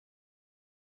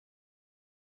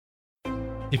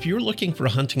If you're looking for a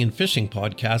hunting and fishing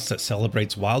podcast that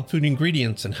celebrates wild food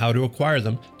ingredients and how to acquire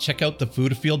them, check out the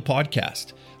Food Afield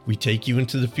podcast. We take you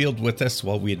into the field with us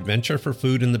while we adventure for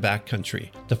food in the backcountry.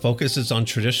 The focus is on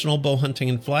traditional bow hunting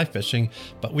and fly fishing,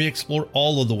 but we explore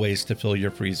all of the ways to fill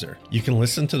your freezer. You can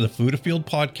listen to the Food Afield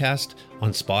podcast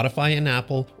on Spotify and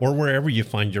Apple or wherever you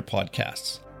find your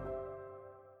podcasts.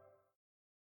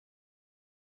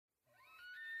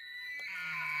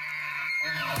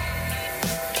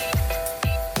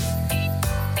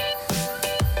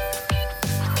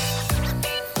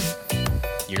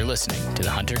 You're listening to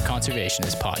the Hunter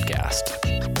Conservationist Podcast.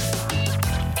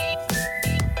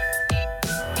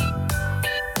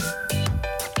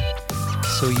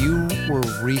 So you were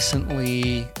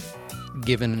recently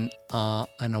given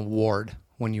an award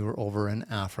when you were over in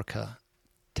Africa.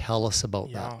 Tell us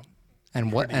about that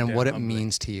and what it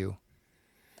means to you.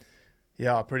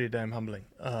 Yeah, pretty damn humbling.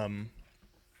 I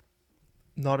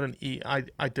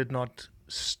did not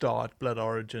start Blood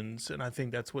Origins, and I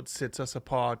think that's what sets us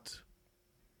apart.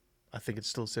 I think it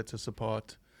still sets us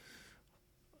apart.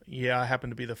 Yeah, I happen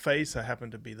to be the face, I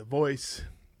happen to be the voice,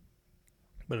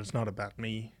 but it's not about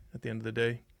me at the end of the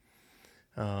day.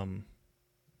 And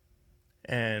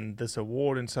this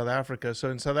award in South Africa. So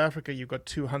in South Africa, you've got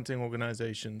two hunting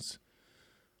organizations.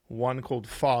 One called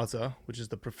FASA, which is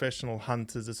the Professional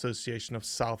Hunters Association of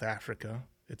South Africa.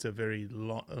 It's a very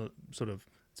long,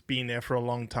 it's been there for a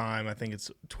long time. I think it's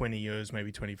 20 years,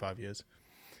 maybe 25 years.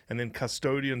 And then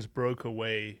Custodians broke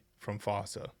away from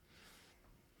FASA.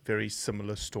 Very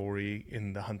similar story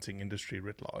in the hunting industry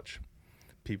writ large.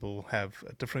 People have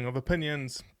differing of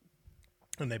opinions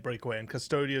and they break away. And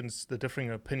Custodians, the differing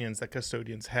opinions that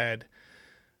Custodians had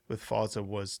with FASA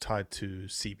was tied to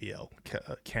CBL,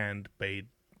 canned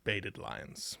baited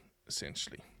lions,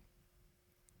 essentially.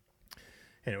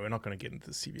 Anyway, we're not going to get into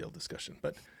the CBL discussion,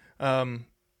 but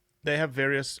they have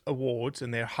various awards,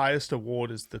 and their highest award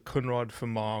is the Koenraad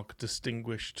Vermaak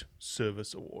Distinguished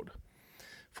Service Award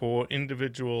for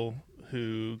individual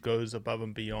who goes above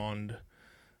and beyond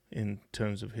in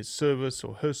terms of his service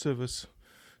or her service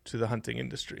to the hunting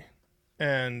industry.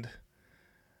 And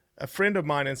a friend of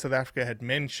mine in South Africa had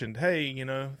mentioned, hey,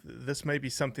 this may be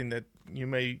something that you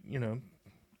may,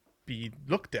 be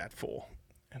looked at for.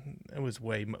 And it was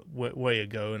way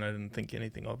ago, and I didn't think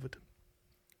anything of it.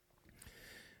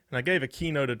 And I gave a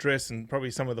keynote address, and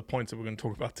probably some of the points that we're going to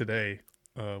talk about today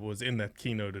was in that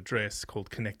keynote address called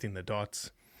Connecting the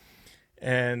Dots.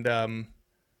 And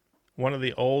one of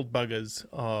the old legends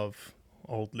of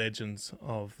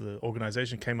the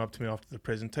organization came up to me after the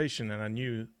presentation, and I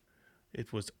knew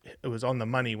it was on the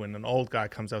money when an old guy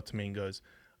comes up to me and goes,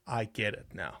 I get it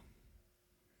now.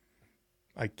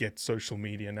 I get social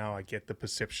media now. I get the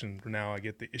perception now. I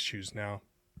get the issues now,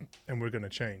 and we're going to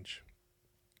change.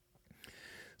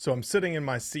 So I'm sitting in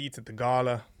my seat at the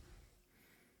gala,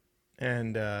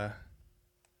 and the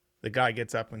guy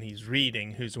gets up and he's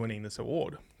reading who's winning this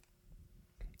award.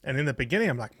 And in the beginning,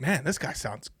 I'm like, man, this guy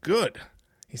sounds good.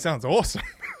 He sounds awesome.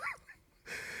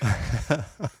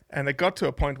 And it got to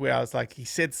a point where I was like, he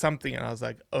said something, and I was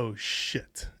like, oh,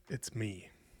 shit, it's me.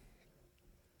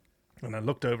 And I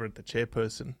looked over at the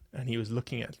chairperson, and he was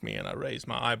looking at me, and I raised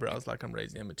my eyebrows like I'm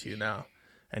raising them at you now.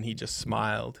 And he just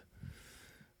smiled.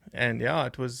 And yeah,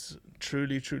 it was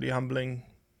truly, truly humbling.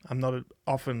 I'm not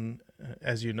often,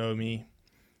 as you know me,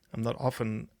 I'm not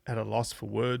often at a loss for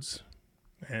words.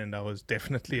 And I was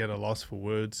definitely at a loss for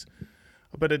words.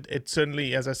 But it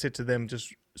certainly, as I said to them,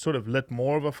 just sort of lit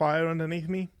more of a fire underneath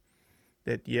me.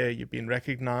 That, yeah, you've been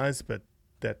recognized, but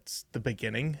that's the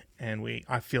beginning. And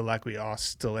I feel like we are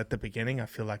still at the beginning. I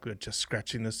feel like we're just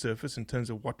scratching the surface in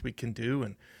terms of what we can do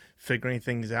and figuring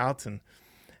things out, and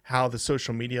how the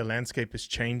social media landscape is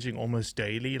changing almost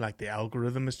daily. Like the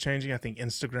algorithm is changing. I think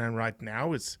Instagram right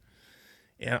now is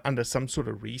under some sort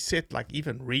of reset. Like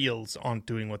even Reels aren't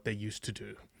doing what they used to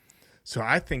do. So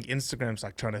I think Instagram's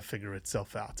like trying to figure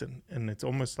itself out. And it's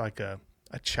almost like a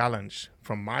challenge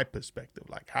from my perspective.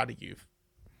 Like how do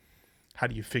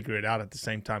you figure it out at the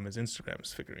same time as Instagram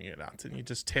is figuring it out? And you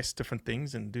just test different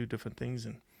things and do different things.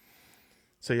 And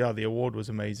so yeah, the award was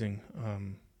amazing.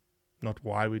 Not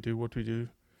why we do what we do.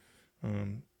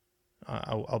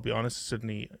 I'll be honest,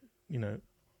 certainly,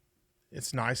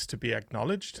 it's nice to be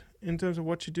acknowledged in terms of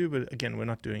what you do, but again, we're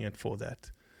not doing it for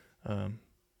that. So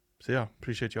yeah,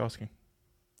 appreciate you asking.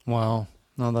 Wow.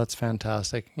 No, that's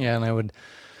fantastic. Yeah. And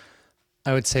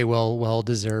I would say, well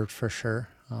deserved for sure.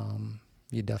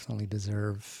 You definitely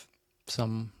deserve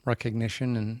some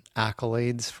recognition and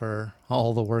accolades for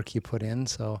all the work you put in.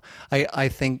 So I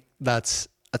think that's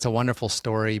a wonderful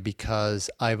story, because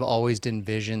I've always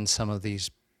envisioned some of these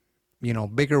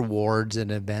bigger wards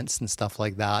and events and stuff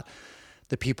like that,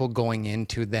 the people going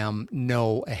into them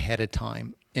know ahead of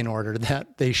time in order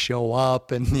that they show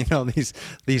up and,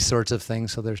 these sorts of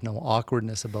things. So there's no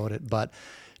awkwardness about it. But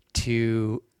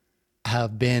to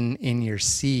have been in your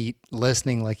seat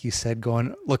listening, like you said,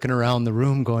 looking around the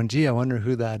room going, gee, I wonder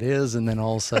who that is. And then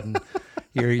all of a sudden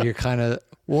you're kind of,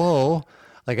 whoa,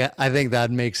 like, I think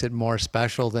that makes it more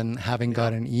special than having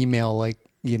got an email like,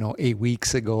 8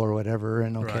 weeks ago or whatever.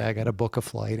 And okay, right. I got to book a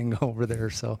flight and go over there.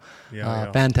 So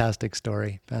fantastic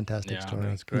story. Fantastic story.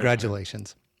 That's great,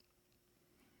 congratulations.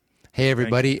 Man. Hey,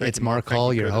 everybody. It's Mark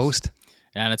Hall, your host.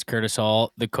 And it's Curtis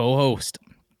Hall, the co-host.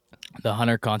 The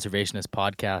Hunter Conservationist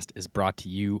podcast is brought to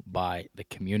you by the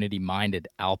community-minded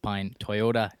Alpine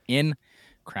Toyota in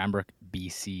Cranbrook,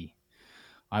 BC.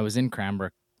 I was in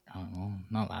Cranbrook,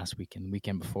 not last weekend, the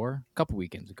weekend before, a couple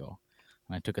weekends ago.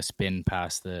 And I took a spin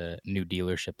past the new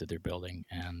dealership that they're building.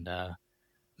 And,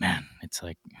 man, it's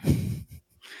like,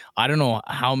 I don't know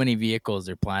how many vehicles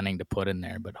they're planning to put in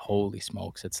there, but holy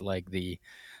smokes, it's like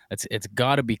it's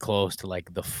got to be close to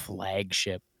like the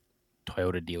flagship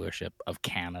Toyota dealership of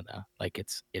Canada. Like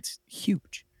it's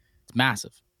huge. It's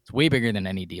massive. It's way bigger than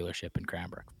any dealership in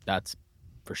Cranbrook. That's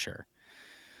for sure.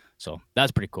 So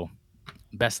that's pretty cool.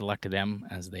 Best of luck to them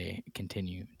as they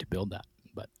continue to build that.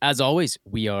 But as always,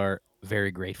 we are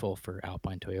very grateful for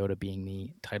Alpine Toyota being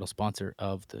the title sponsor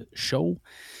of the show.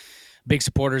 Big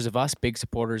supporters of us, big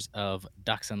supporters of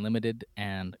Ducks Unlimited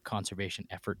and conservation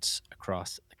efforts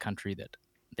across the country that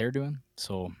they're doing.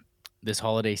 So this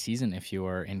holiday season, if you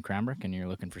are in Cranbrook and you're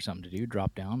looking for something to do,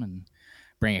 drop down and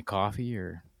bring a coffee,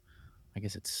 or I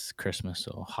guess it's Christmas,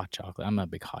 so hot chocolate. I'm not a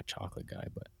big hot chocolate guy,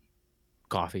 but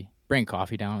coffee. Bring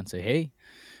coffee down and say, hey,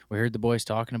 we heard the boys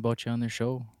talking about you on their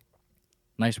show.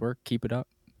 Nice work. Keep it up.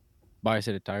 Buy a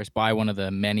set of tires. Buy one of the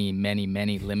many, many,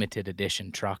 many limited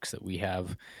edition trucks that we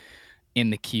have in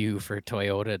the queue for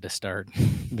Toyota to start.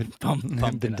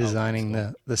 Been designing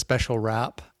the special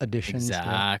wrap editions.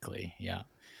 Exactly. Yeah.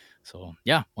 So,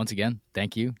 yeah, once again,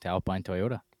 thank you to Alpine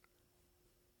Toyota.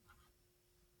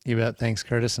 You bet. Thanks,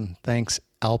 Curtis, and thanks,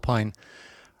 Alpine.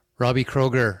 Robbie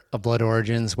Kroger of Blood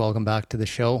Origins, welcome back to the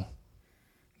show.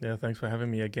 Yeah, thanks for having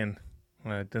me again.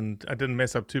 I didn't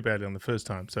mess up too badly on the first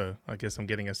time, so I guess I'm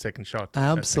getting a second shot.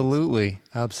 Absolutely.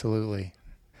 The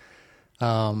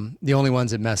only ones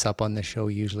that mess up on this show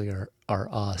usually are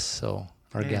us, so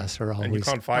our guests are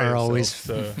always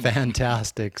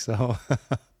fantastic. So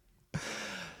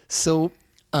So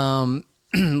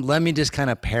let me just kind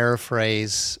of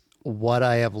paraphrase what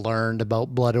I have learned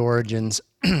about Blood Origins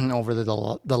over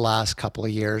the last couple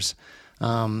of years,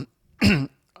 about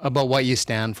what you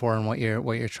stand for and what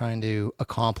you're trying to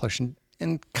accomplish,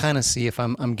 and kind of see if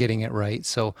I'm getting it right.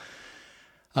 So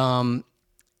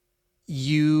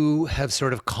you have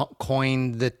sort of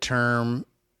coined the term,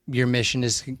 your mission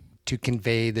is to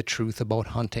convey the truth about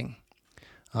hunting.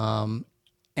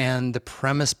 And the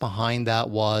premise behind that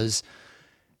was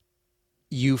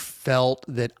you felt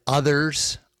that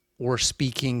others were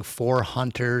speaking for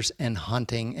hunters and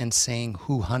hunting and saying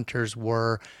who hunters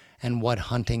were and what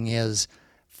hunting is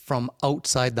from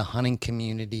outside the hunting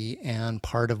community. And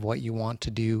part of what you want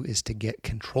to do is to get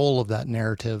control of that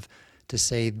narrative, to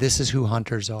say, this is who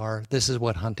hunters are, this is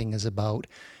what hunting is about,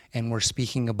 and we're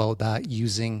speaking about that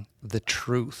using the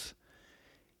truth.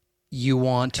 You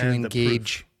want to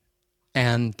engage...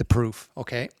 And the proof,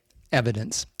 okay?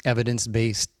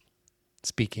 Evidence-based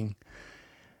speaking.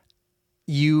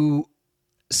 You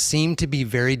seem to be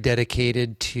very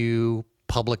dedicated to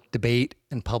public debate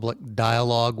and public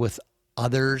dialogue with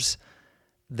others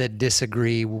that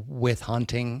disagree with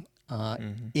hunting.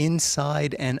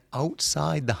 Inside and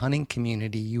outside the hunting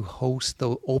community, you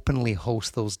openly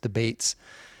host those debates.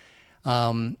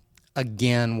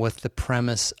 Again, with the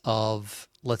premise of,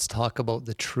 let's talk about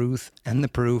the truth and the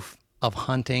proof of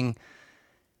hunting.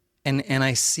 And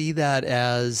I see that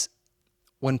as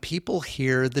when people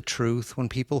hear the truth, when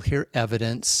people hear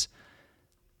evidence,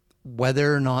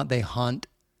 whether or not they hunt,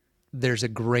 there's a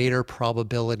greater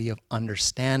probability of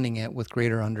understanding it. With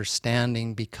greater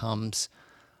understanding becomes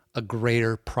a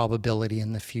greater probability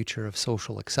in the future of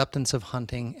social acceptance of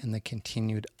hunting and the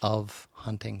continued of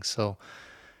hunting. So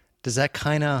does that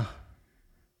kind of...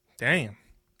 Damn.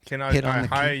 Can I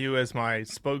hire you as my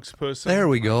spokesperson? There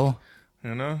we go.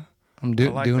 You know? I'm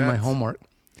doing my homework.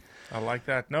 I like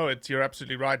that. No, you're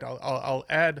absolutely right. I'll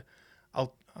add,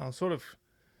 I'll sort of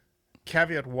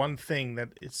caveat one thing that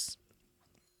it's,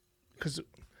 because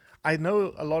I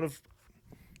know a lot of,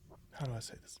 how do I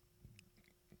say this?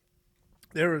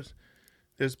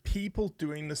 There's people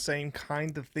doing the same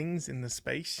kind of things in the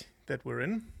space that we're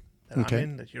in, that I'm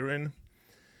in, that you're in.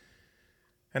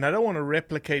 And I don't want to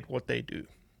replicate what they do.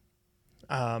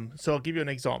 So I'll give you an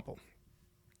example.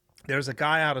 There's a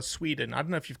guy out of Sweden. I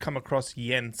don't know if you've come across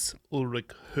Jens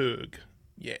Ulrich Hög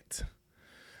yet.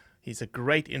 He's a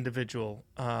great individual.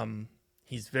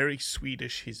 He's very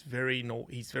Swedish. He's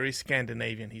very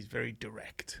Scandinavian. He's very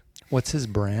direct. What's his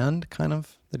brand, kind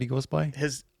of, that he goes by?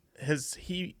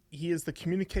 He is the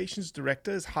communications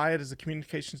director. Is hired as a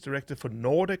communications director for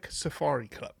Nordic Safari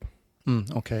Club.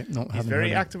 Okay, no, He's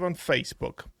very active on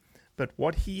Facebook. But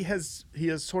what he has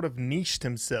sort of niched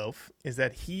himself is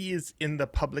that he is in the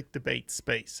public debate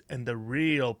space, and the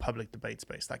real public debate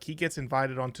space. Like, he gets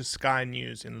invited onto Sky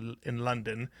News in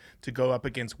London to go up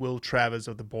against Will Travers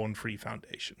of the Born Free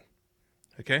Foundation.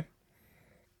 Okay?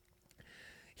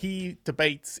 He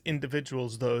debates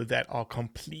individuals, though, that are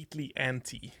completely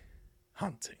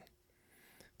anti-hunting.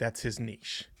 That's his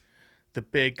niche. The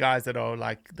big guys that are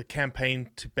like the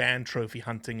campaign to ban trophy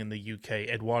hunting in the UK,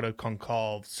 Eduardo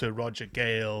Concalves, Sir Roger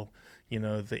Gale,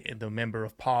 the member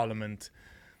of parliament.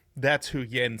 That's who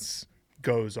Jens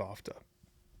goes after.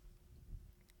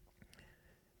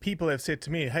 People have said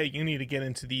to me, hey, you need to get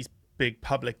into these big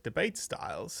public debate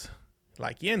styles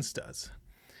like Jens does.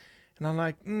 And I'm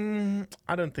like,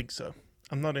 I don't think so.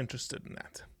 I'm not interested in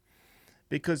that.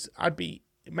 Because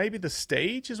maybe the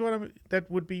stage is that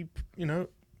would be,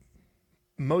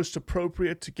 most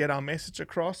appropriate to get our message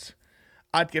across.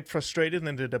 I'd get frustrated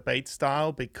in the debate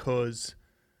style because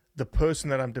the person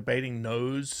that I'm debating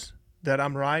knows that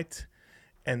I'm right,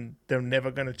 and they're never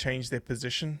going to change their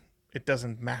position. It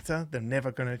doesn't matter. They're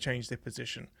never going to change their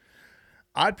position.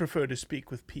 I'd prefer to speak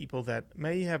with people that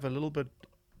may have a little bit,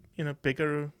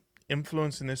 bigger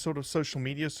influence in their sort of social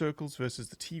media circles versus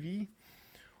the TV,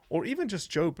 or even just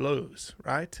Joe Blows,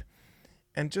 right?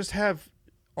 And just have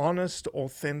honest,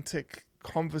 authentic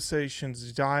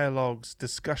conversations, dialogues,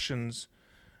 discussions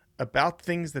about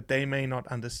things that they may not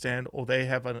understand, or they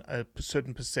have a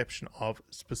certain perception of,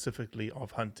 specifically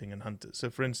of hunting and hunters. So,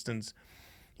 for instance,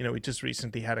 we just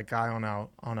recently had a guy on our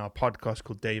podcast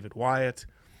called David Wyatt.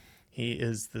 He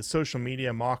is the social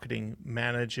media marketing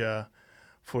manager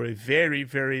for a very,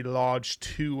 very large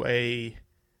pro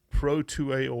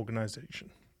 2A organization.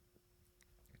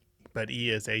 But he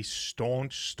is a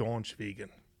staunch vegan.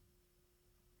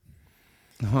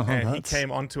 Oh, and he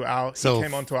came onto our page.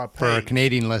 For our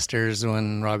Canadian listeners,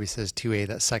 when Robbie says 2A,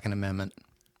 that's Second Amendment.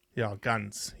 Yeah,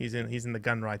 guns. He's in the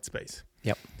gun rights space.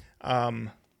 Yep.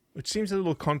 Which seems a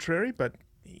little contrary, but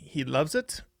he loves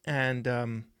it.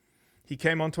 And he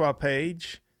came onto our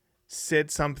page, said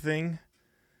something.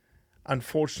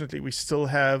 Unfortunately, we still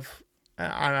have,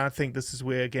 and I think this is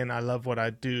where, again, I love what I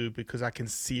do, because I can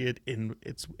see it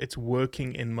it's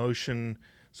working in motion,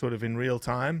 sort of in real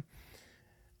time.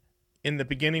 In the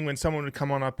beginning, when someone would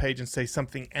come on our page and say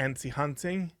something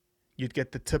anti-hunting, you'd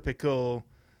get the typical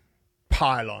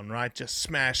pile-on, right? Just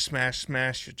smash.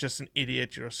 You're just an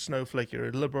idiot. You're a snowflake. You're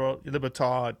a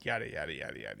libertard. Yada, yada, yada,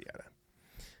 yada, yada.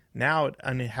 Now it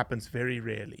only happens very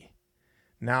rarely.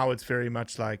 Now it's very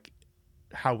much like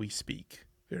how we speak.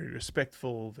 Very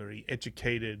respectful, very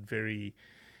educated, very,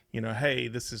 hey,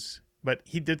 this is... But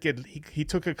he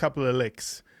took a couple of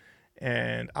licks.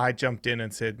 And I jumped in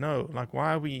and said, no, like,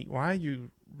 why are you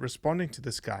responding to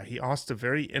this guy? He asked a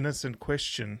very innocent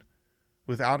question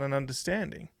without an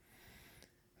understanding.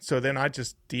 So then I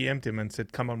just DM'd him and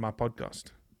said, come on my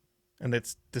podcast. And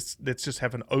let's just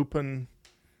have an open,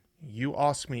 you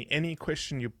ask me any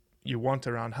question you want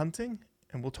around hunting,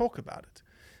 and we'll talk about it.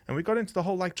 And we got into the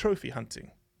whole, like, trophy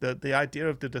hunting, the idea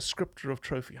of the descriptor of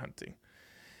trophy hunting.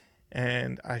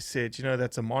 And I said,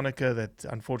 that's a moniker that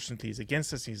unfortunately is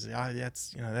against us. He said,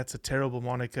 that's a terrible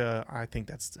moniker. I think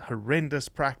that's horrendous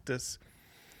practice.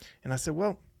 And I said,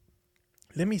 well,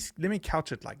 let me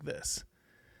couch it like this.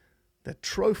 That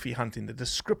trophy hunting, the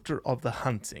descriptor of the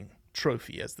hunting,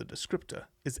 trophy as the descriptor,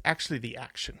 is actually the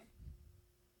action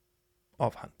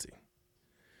of hunting.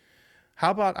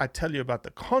 How about I tell you about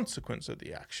the consequence of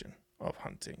the action of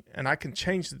hunting, and I can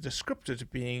change the descriptor to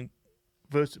being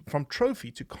from trophy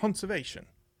to conservation.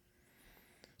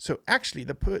 So actually,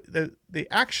 the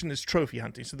action is trophy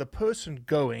hunting. So the person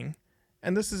going,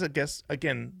 and this is, I guess,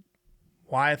 again,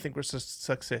 why I think we're so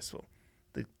successful.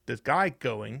 The guy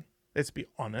going, let's be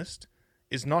honest,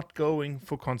 is not going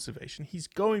for conservation. He's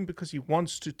going because he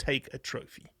wants to take a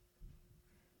trophy.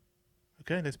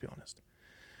 Okay, let's be honest.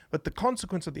 But the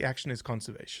consequence of the action is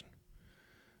conservation.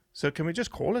 So can we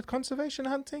just call it conservation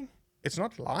hunting? It's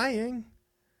not lying.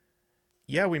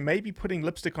 Yeah, we may be putting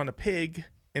lipstick on a pig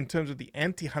in terms of the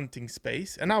anti-hunting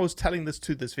space. And I was telling this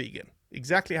to this vegan,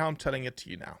 exactly how I'm telling it to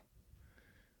you now.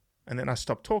 And then I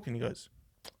stopped talking. He goes,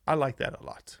 I like that a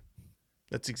lot.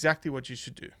 That's exactly what you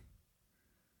should do.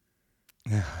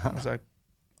 I was like,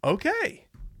 okay.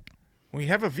 We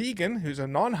have a vegan who's a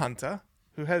non-hunter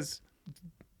who has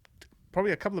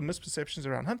probably a couple of misperceptions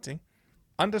around hunting,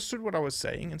 understood what I was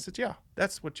saying and said, yeah,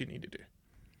 that's what you need to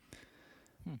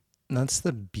do. That's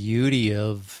the beauty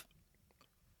of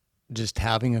just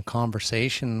having a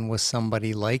conversation with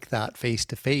somebody like that face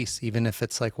to face, even if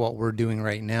it's like what we're doing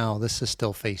right now. This is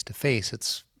still face to face.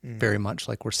 It's very much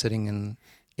like we're sitting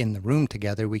in the room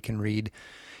together. We can read,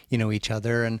 each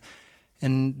other,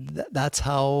 and that's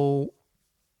how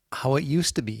it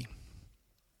used to be.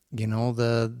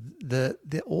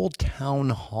 The old town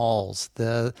halls,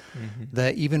 the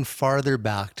even farther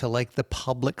back to like the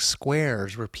public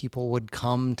squares where people would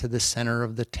come to the center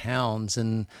of the towns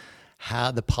and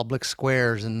had the public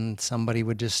squares, and somebody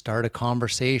would just start a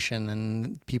conversation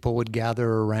and people would gather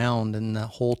around, and the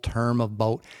whole term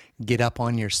about get up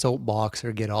on your soapbox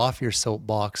or get off your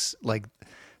soapbox, like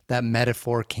that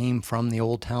metaphor came from the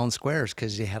old town squares,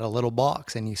 because you had a little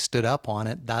box and you stood up on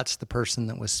it. That's the person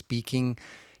that was speaking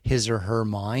his or her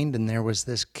mind, and there was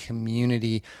this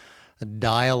community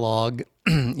dialogue,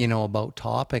 about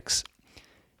topics.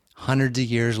 Hundreds of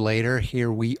years later,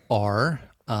 here we are,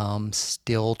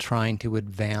 still trying to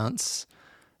advance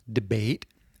debate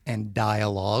and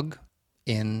dialogue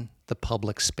in the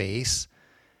public space.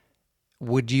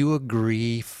 Would you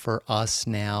agree for us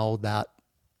now that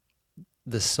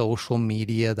the social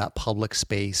media, that public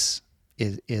space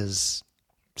is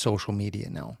social media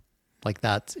now? Like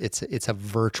that, it's a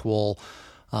virtual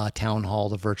town hall,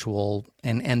 the virtual,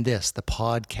 and the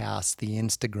podcasts, the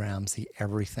Instagrams, the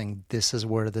everything. This is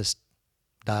where this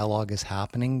dialogue is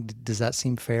happening. Does that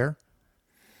seem fair?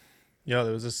 Yeah,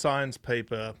 there was a science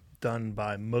paper done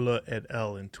by Muller et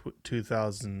al. In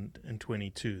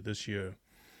 2022, this year,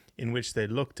 in which they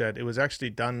looked at, it was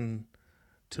actually done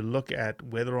to look at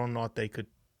whether or not they could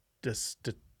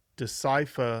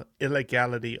decipher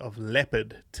illegality of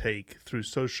leopard take through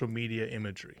social media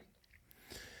imagery.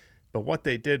 But what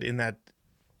they did in that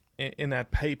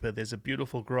paper, there's a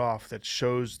beautiful graph that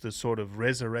shows the sort of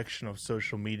resurrection of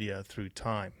social media through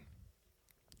time.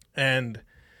 And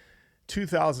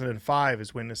 2005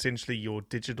 is when essentially your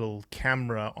digital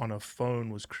camera on a phone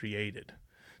was created.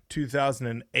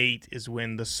 2008 is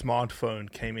when the smartphone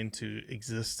came into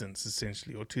existence,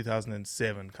 essentially, or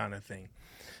 2007 kind of thing.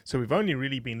 So we've only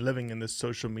really been living in this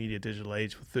social media digital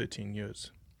age for 13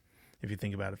 years, if you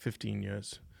think about it, 15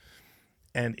 years.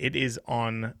 And it is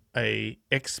on a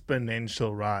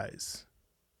exponential rise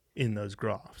in those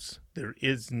graphs. There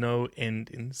is no end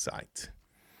in sight.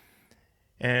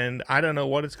 And I don't know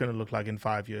what it's going to look like in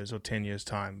 5 years or 10 years'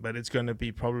 time, but it's going to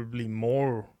be probably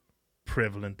more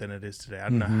prevalent than it is today. I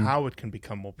don't know how it can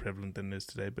become more prevalent than it is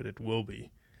today, but it will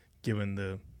be, given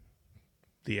the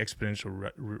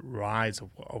exponential rise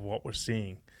of what we're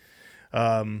seeing.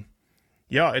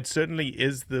 It certainly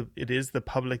is the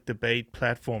public debate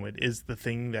platform. It is the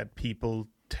thing that people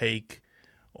take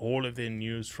all of their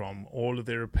news from, all of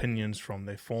their opinions from,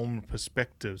 they form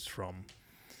perspectives from.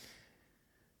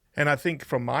 And I think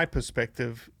from my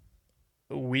perspective,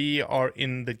 we are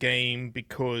in the game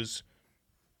because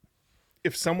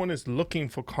if someone is looking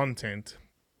for content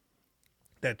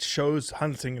that shows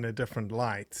hunting in a different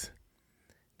light,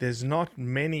 there's not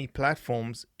many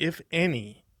platforms, if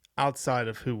any, outside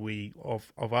of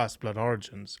of us, Blood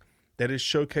Origins, that is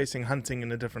showcasing hunting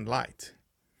in a different light.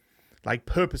 Like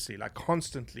purposely, like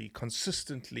constantly,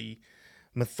 consistently,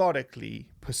 methodically,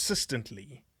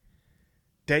 persistently,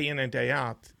 day in and day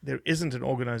out. There isn't an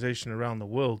organization around the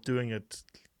world doing it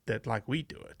that like we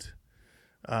do it.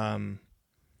 And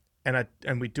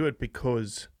we do it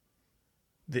because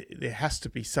there has to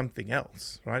be something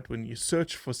else, right? When you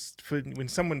search when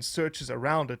someone searches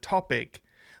around a topic,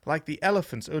 like the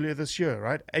elephants earlier this year,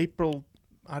 right? April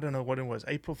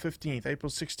 15th, April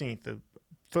 16th, the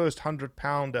first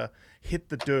 100-pounder hit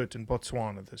the dirt in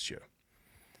Botswana this year.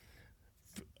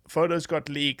 Photos got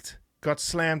leaked, got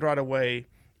slammed right away.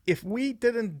 If we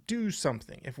didn't do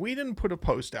something, if we didn't put a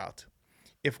post out,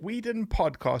 if we didn't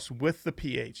podcast with the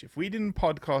PH, if we didn't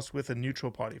podcast with a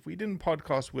neutral party, if we didn't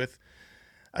podcast with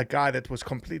a guy that was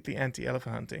completely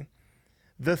anti-elephant hunting,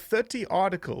 the 30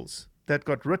 articles that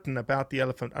got written about the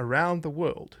elephant around the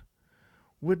world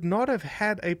would not have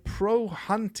had a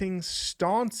pro-hunting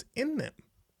stance in them,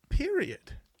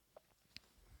 period.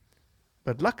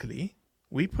 But luckily,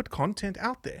 we put content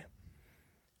out there.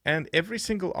 And every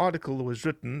single article was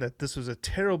written that this was a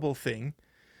terrible thing,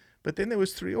 but then there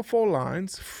was 3 or 4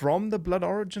 lines from the Blood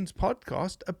Origins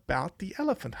podcast about the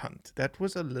elephant hunt. That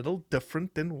was a little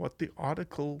different than what the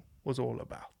article was all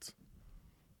about.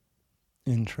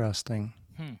 Interesting.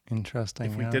 Interesting.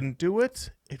 If we didn't do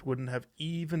it, it wouldn't have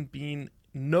even been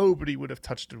nobody would have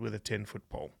touched it with a 10-foot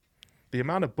pole. The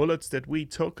amount of bullets that we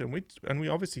took, and we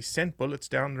obviously sent bullets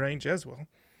down range as well.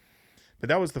 But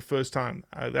that was the first time.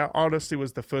 That honestly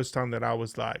was the first time that I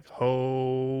was like,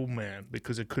 oh man,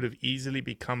 because it could have easily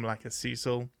become like a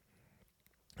Cecil.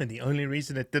 And the only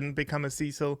reason it didn't become a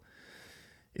Cecil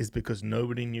is because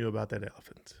nobody knew about that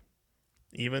elephant.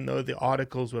 Even though the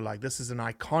articles were like, this is an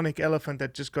iconic elephant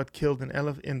that just got killed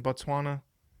in Botswana.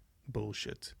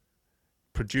 Bullshit.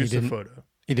 Produce a photo.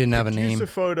 He didn't have a name. Produce a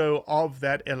photo of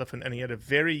that elephant, and he had a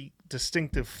very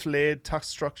distinctive flared tusk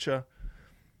structure.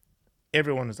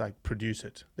 Everyone was like, produce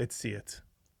it. Let's see it.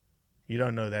 You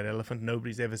don't know that elephant.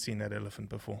 Nobody's ever seen that elephant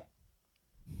before.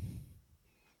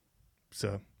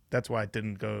 So that's why it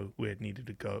didn't go where it needed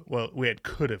to go. Well, where it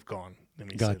could have gone. Let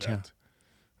me say that.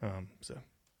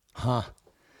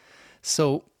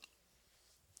 So,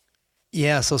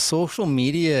 yeah, so social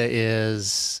media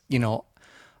is,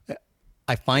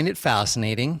 I find it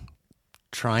fascinating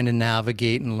trying to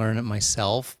navigate and learn it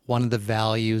myself. One of the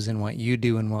values in what you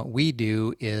do and what we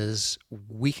do is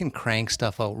we can crank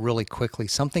stuff out really quickly.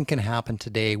 Something can happen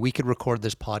today. We could record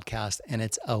this podcast and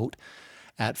it's out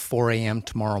at 4 a.m.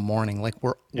 tomorrow morning. Like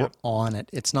we're on it.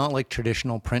 It's not like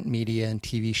traditional print media and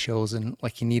TV shows and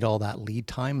like you need all that lead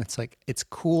time. It's like, it's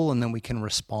cool. And then we can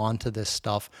respond to this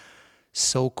stuff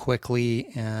so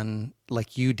quickly. And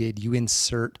like you did, you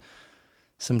insert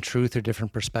some truth or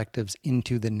different perspectives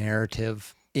into the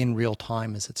narrative in real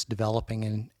time as it's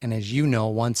developing. And as you know,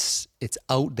 once it's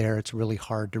out there, it's really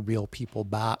hard to reel people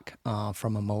back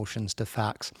from emotions to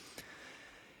facts.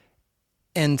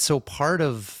 And so part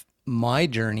of my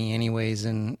journey anyways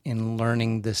in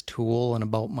learning this tool and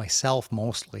about myself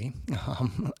mostly,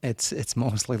 it's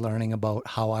mostly learning about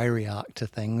how I react to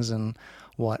things and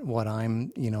what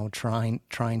I'm, trying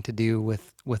to do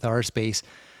with our space.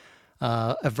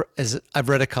 I've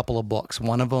read a couple of books.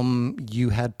 One of them you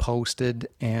had posted,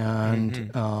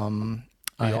 and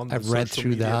I've read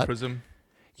through that. Prism.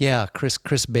 Yeah,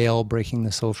 Chris Bale, Breaking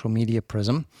the Social Media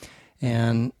Prism,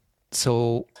 and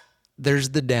so there's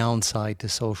the downside to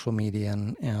social media,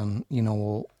 and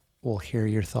we'll hear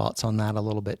your thoughts on that a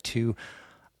little bit too.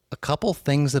 A couple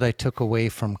things that I took away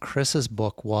from Chris's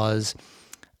book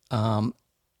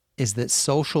is that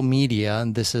social media,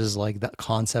 and this is like that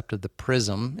concept of the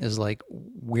prism, is like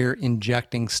we're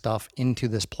injecting stuff into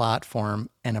this platform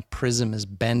and a prism is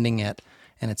bending it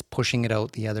and it's pushing it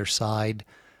out the other side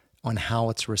on how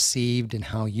it's received and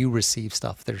how you receive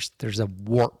stuff. There's a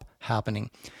warp happening.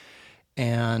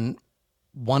 And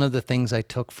one of the things I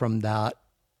took from that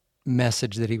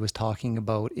message that he was talking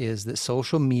about is that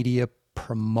social media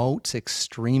promotes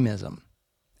extremism.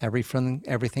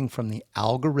 Everything from the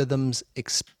algorithms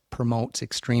promotes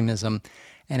extremism,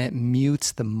 and it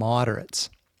mutes the moderates.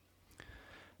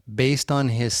 Based on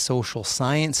his social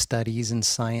science studies and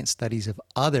science studies of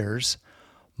others,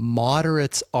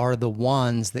 moderates are the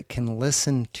ones that can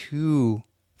listen to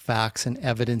facts and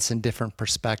evidence and different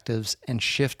perspectives and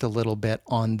shift a little bit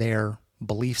on their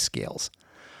belief scales.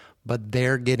 But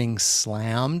they're getting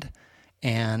slammed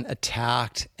and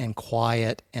attacked and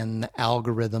quiet, and the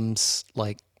algorithms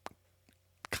like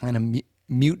kind of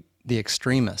mute the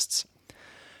extremists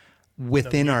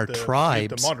within our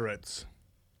tribes. Mute the moderates.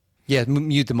 Yeah,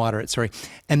 mute the moderates, sorry.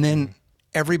 And then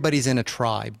everybody's in a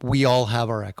tribe. We all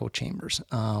have our echo chambers.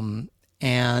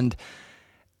 And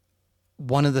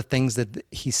one of the things that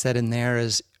he said in there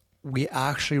is we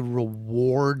actually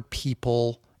reward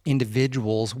people,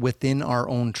 individuals within our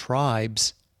own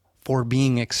tribes for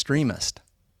being extremist.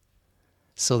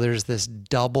 So there's this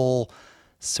double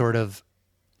sort of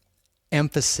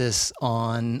emphasis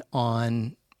on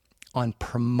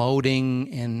promoting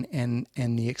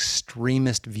and the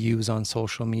extremist views on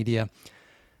social media.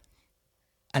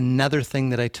 Another thing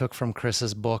that I took from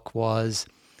Chris's book was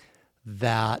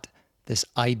that this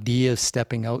idea of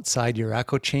stepping outside your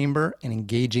echo chamber and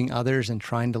engaging others and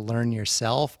trying to learn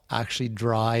yourself actually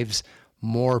drives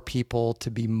more people to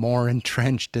be more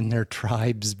entrenched in their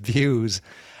tribe's views.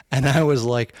 And I was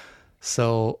like,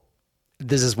 so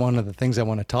this is one of the things I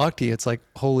want to talk to you. It's like,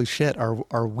 holy shit,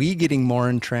 are we getting more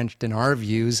entrenched in our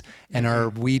views, and are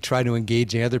we trying to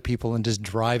engage other people and just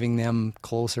driving them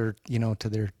closer,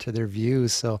 to their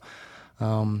views? So,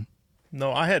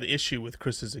 no, I had issue with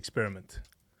Chris's experiment.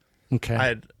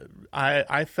 Okay.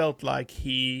 I felt like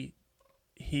he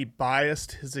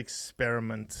biased his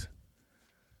experiment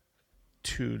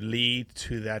to lead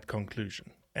to that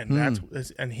conclusion, and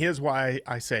and here's why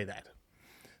I say that.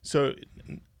 So,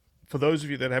 for those of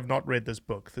you that have not read this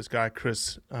book, this guy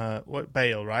Chris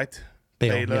Bale, right?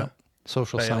 Bale, yeah.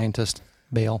 Social Bale. Scientist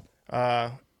Bale.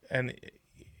 And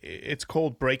it's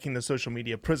called Breaking the Social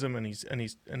Media Prism, and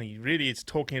he really is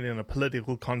talking in a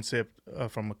political concept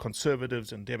from a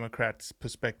conservatives and Democrats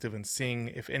perspective, and seeing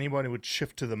if anybody would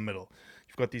shift to the middle.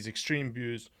 You've got these extreme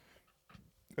views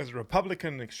as a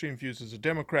Republican, extreme views as a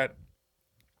Democrat,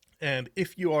 and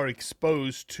if you are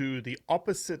exposed to the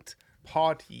opposite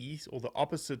parties or the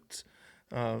opposite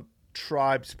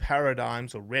tribes'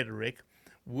 paradigms or rhetoric,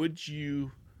 would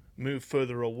you move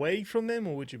further away from them,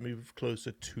 or would you move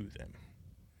closer to them?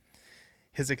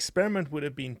 His experiment would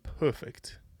have been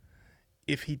perfect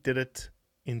if he did it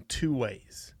in two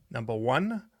ways. Number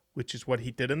one, which is what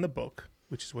he did in the book,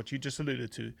 which is what you just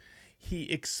alluded to,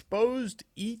 he exposed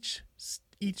each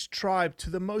tribe to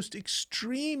the most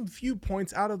extreme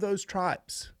viewpoints out of those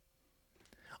tribes.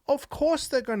 Of course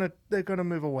they're gonna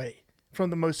move away from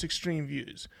the most extreme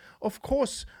views. Of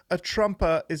course a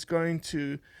Trumper is going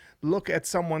to look at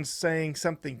someone saying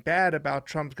something bad about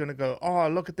Trump's going to go, oh,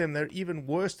 look at them, they're even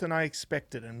worse than I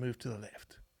expected, and move to the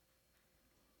left.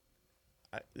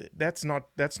 That's not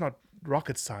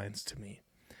rocket science to me.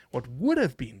 What would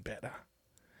have been better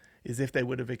is if they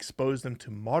would have exposed them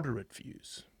to moderate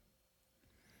views.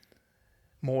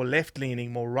 More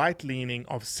left-leaning, more right-leaning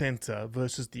of center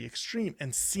versus the extreme,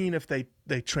 and seen if they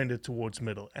trended towards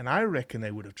middle. And I reckon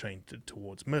they would have trended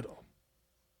towards middle.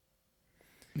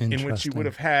 In which you would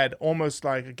have had almost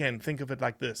like, again, think of it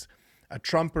like this. A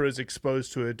Trumper is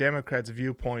exposed to a Democrat's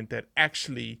viewpoint that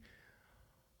actually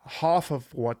half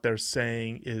of what they're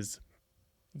saying is,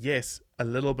 yes, a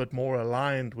little bit more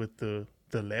aligned with the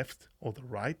left or the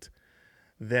right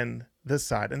than this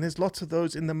side. And there's lots of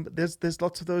those in the there's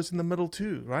lots of those in the middle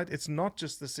too, right? It's not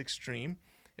just this extreme.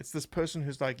 It's this person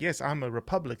who's like, yes, I'm a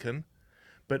Republican,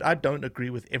 but I don't agree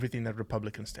with everything that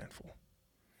Republicans stand for.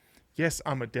 Yes,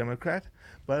 I'm a Democrat,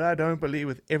 but I don't believe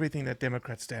with everything that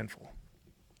Democrats stand for.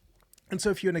 And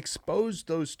so if you expose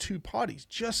those two parties,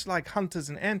 just like hunters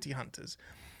and anti-hunters,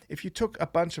 if you took a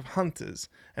bunch of hunters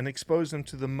and exposed them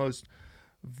to the most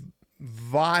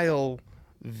vile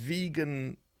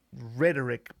vegan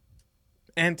rhetoric,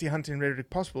 anti-hunting rhetoric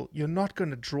possible, you're not going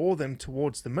to draw them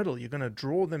towards the middle. You're going to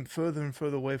draw them further and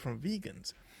further away from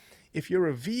vegans. If you're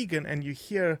a vegan and you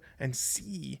hear and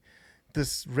see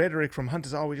this rhetoric from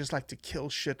hunters, oh, we just like to kill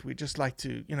shit, we just like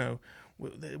to,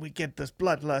 we get this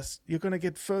bloodlust, you're going to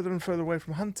get further and further away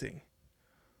from hunting.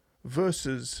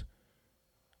 Versus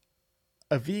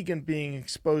a vegan being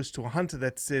exposed to a hunter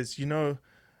that says,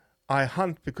 I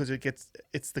hunt because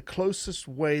it's the closest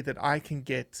way that I can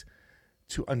get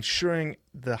to ensuring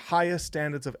the highest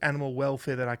standards of animal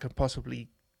welfare that I could possibly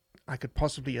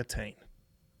attain.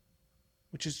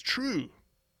 Which is true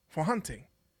for hunting.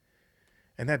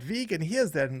 And that vegan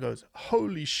hears that and goes,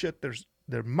 holy shit,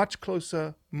 they're much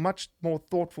closer, much more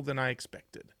thoughtful than I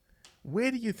expected. Where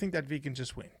do you think that vegan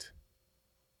just went?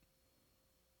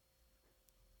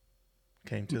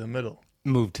 Came to the middle.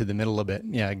 Moved to the middle a bit.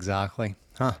 Yeah, exactly.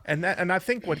 Huh. And I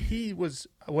think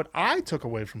what I took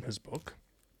away from his book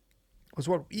was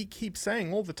what he keeps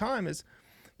saying all the time is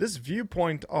this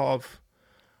viewpoint of,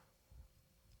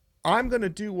 I'm going to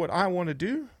do what I want to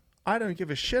do. I don't give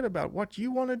a shit about what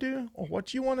you want to do or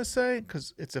what you want to say,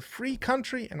 because it's a free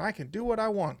country and I can do what I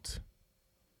want,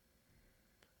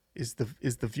 is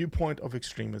the viewpoint of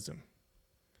extremism.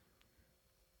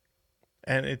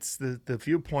 And it's the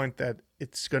viewpoint that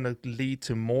it's going to lead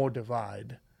to more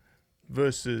divide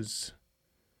versus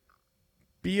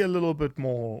be a little bit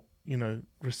more,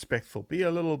 respectful, be a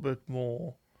little bit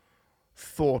more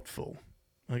thoughtful.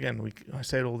 Again, I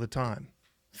say it all the time.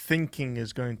 Thinking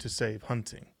is going to save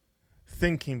hunting.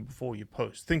 Thinking before you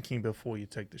post, thinking before you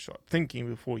take the shot, thinking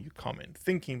before you comment,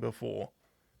 thinking before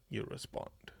you respond.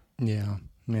 Yeah.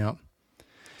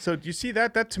 So do you see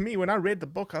that? That to me, when I read the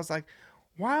book, I was like,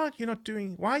 why are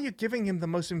you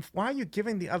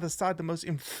giving the other side the most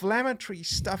inflammatory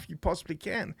stuff you possibly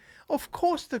can? Of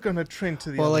course they're going to trend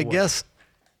to the other way.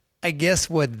 I guess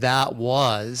what that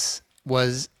was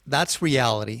that's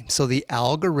reality. So the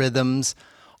algorithms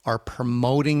are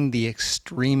promoting the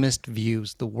extremist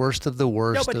views, the worst of the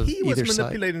worst of either side. No, but he was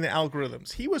manipulating the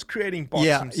algorithms. He was creating bots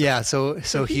himself. Yeah.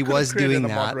 So he was doing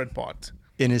that bot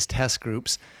in his test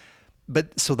groups.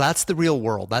 But so that's the real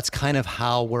world. That's kind of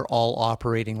how we're all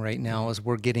operating right now, is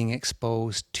we're getting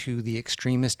exposed to the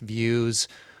extremist views,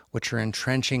 which are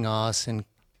entrenching us and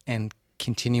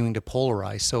continuing to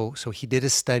polarize. So he did a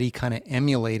study kind of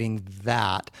emulating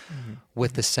that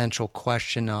with the central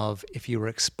question of, if you were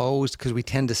exposed, because we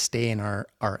tend to stay in our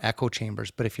echo chambers,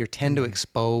 but if you're to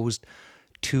exposed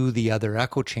to the other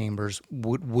echo chambers,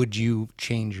 would you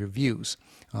change your views?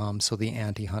 So the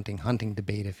anti-hunting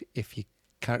debate, if you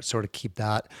sort of keep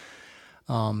that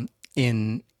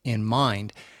in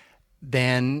mind.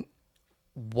 then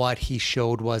what he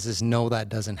showed is no, that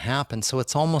doesn't happen. So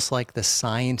it's almost like the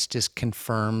science just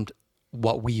confirmed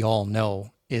what we all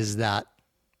know, is that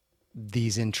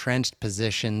these entrenched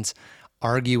positions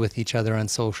argue with each other on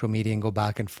social media and go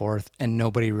back and forth, and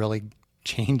nobody really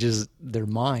changes their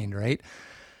mind, right?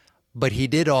 But he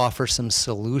did offer some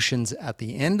solutions at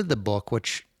the end of the book,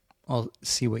 which I'll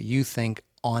see what you think,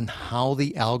 on how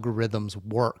the algorithms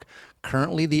work.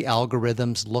 Currently, the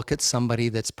algorithms look at somebody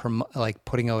that's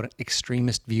putting out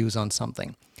extremist views on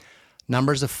something,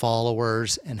 numbers of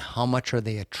followers, and how much are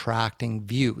they attracting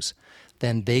views.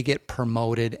 Then they get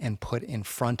promoted and put in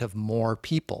front of more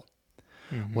people.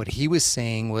 Mm-hmm. What he was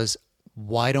saying was,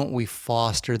 why don't we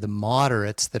foster the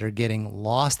moderates that are getting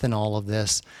lost in all of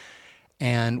this?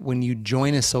 And when you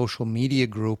join a social media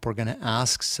group, we're going to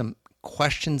ask some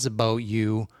questions about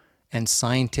you and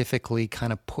scientifically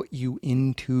kind of put you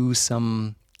into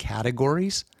some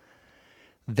categories.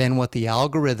 Then what the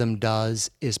algorithm does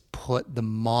is put the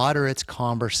moderates'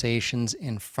 conversations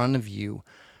in front of you.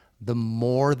 The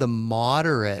more the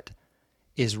moderate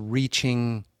is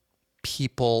reaching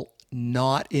people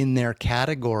not in their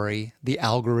category, the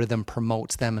algorithm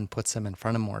promotes them and puts them in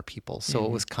front of more people. So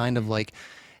it was kind of like,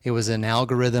 it was an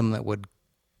algorithm that would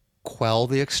quell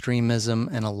the extremism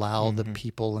and allow the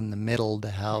people in the middle to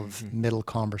have middle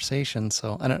conversations.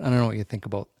 So I don't know what you think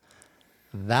about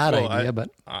that idea, but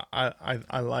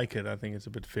I like it. I think it's a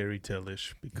bit fairy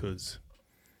tale-ish, because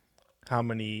how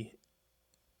many,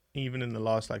 even in the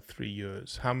last 3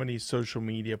 years, how many social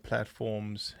media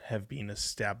platforms have been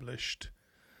established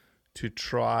to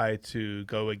try to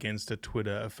go against a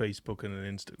Twitter, a Facebook, and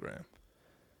an Instagram?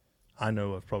 I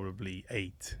know of probably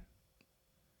 8.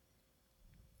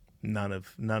 None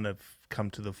have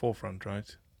come to the forefront,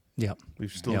 right? Yeah.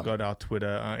 We've still got our Twitter,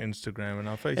 our Instagram, and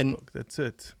our Facebook. That's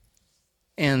it.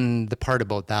 And the part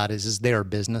about that is they are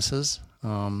businesses.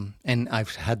 And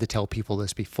I've had to tell people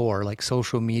this before, like,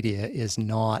 social media is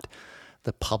not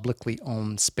the publicly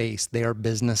owned space. They are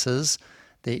businesses.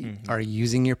 They are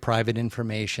using your private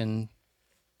information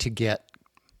to get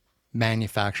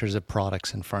manufacturers of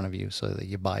products in front of you so that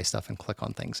you buy stuff and click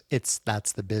on things.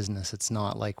 That's the business. It's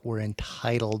not like we're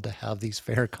entitled to have these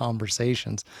fair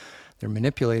conversations. They're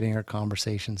manipulating our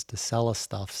conversations to sell us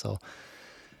stuff. So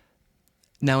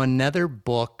now another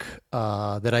book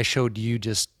that I showed you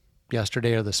just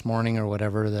yesterday or this morning or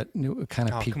whatever that kind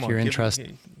of piqued your interest.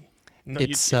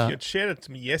 If you'd shared it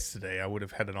to me yesterday, I would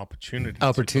have had an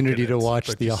opportunity to watch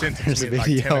the author's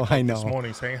video. I know. This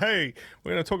morning saying, "Hey,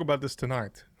 we're going to talk about this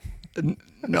tonight."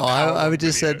 No, I would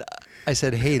just said,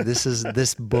 "Hey,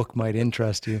 this book might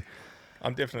interest you."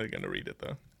 I'm definitely going to read it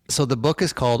though. So the book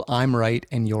is called "I'm Right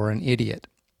and You're an Idiot."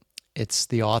 It's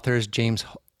the author is James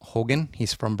Hogan.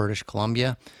 He's from British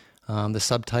Columbia. The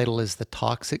subtitle is "The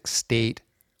Toxic State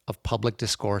of Public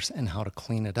Discourse and How to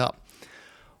Clean It Up."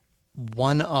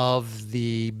 One of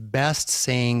the best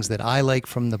sayings that I like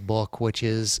from the book, which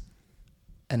is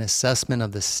an assessment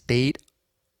of the state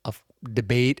of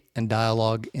debate and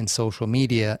dialogue in social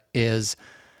media, is,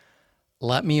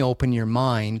 let me open your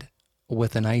mind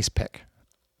with an ice pick.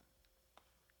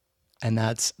 And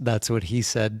that's what he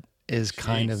said is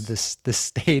kind of the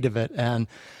state of it. And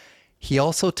he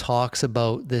also talks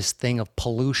about this thing of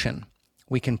pollution.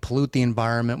 We can pollute the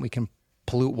environment, we can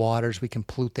pollute waters, we can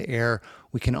pollute the air,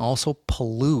 we can also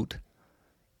pollute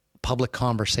public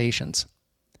conversations.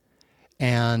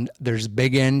 And there's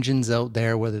big engines out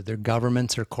there, whether they're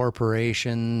governments or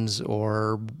corporations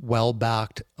or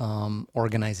well-backed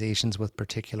organizations with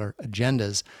particular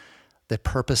agendas, that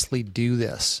purposely do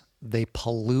this. They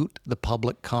pollute the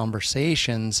public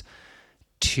conversations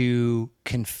to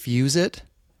confuse it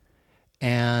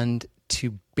and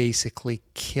to basically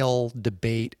kill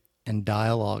debate and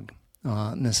dialogue.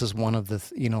 And this is one of the,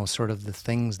 sort of the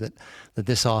things that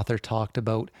this author talked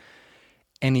about.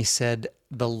 And he said,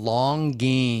 the long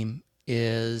game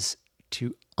is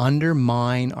to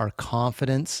undermine our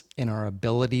confidence in our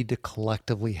ability to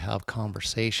collectively have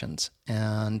conversations.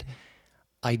 And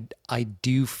I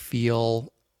do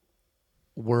feel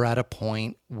we're at a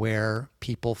point where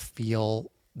people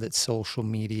feel that social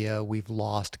media, we've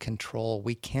lost control.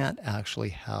 We can't actually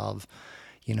have,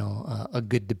 a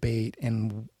good debate,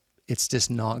 and it's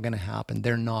just not going to happen.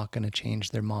 They're not going to change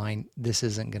their mind. This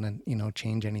isn't going to,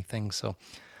 change anything. So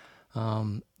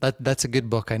that's a good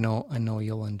book. I know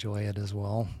you'll enjoy it as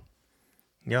well.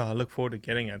 Yeah, I look forward to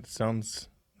getting it. It sounds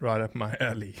right up my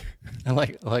alley. I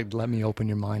like let me open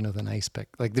your mind with an ice pick.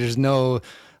 Like there's no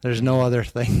other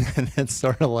thing that's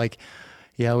sort of like,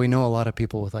 yeah, we know a lot of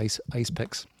people with ice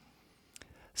picks.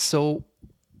 So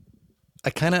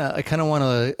I kind of want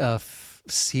to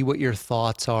see what your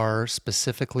thoughts are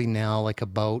specifically now, like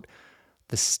about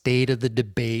the state of the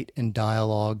debate and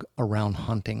dialogue around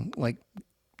hunting, like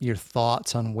your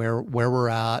thoughts on where we're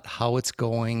at, how it's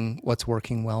going, what's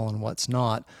working well and what's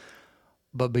not.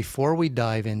 But before we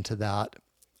dive into that,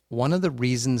 one of the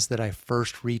reasons that I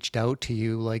first reached out to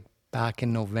you, like back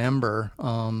in November,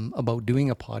 about doing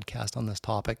a podcast on this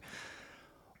topic,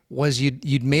 was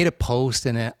you'd made a post,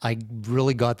 and I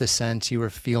really got the sense you were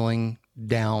feeling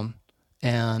down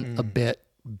and a bit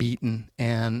beaten.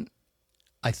 And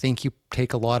I think you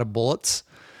take a lot of bullets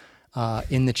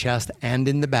in the chest and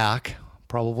in the back,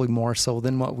 probably more so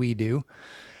than what we do.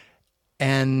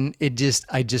 And I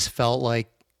just felt like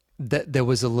that there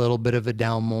was a little bit of a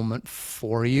down moment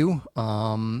for you.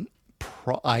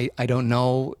 I don't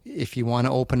know if you want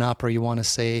to open up or you want to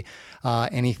say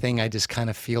anything. I just kind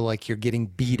of feel like you're getting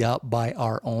beat up by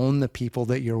our own. The people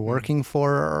that you're working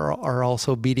for are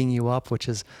also beating you up, which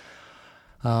is,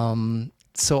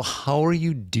 so how are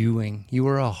you doing? You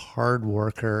are a hard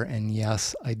worker, and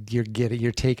yes,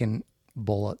 you're taking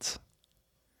bullets.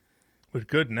 We're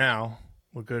good now.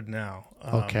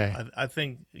 Okay. I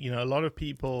think, a lot of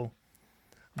people,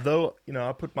 though,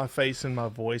 I put my face and my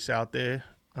voice out there.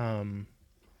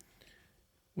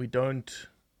 We don't,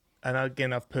 and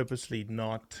again, I've purposely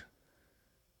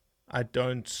I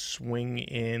don't swing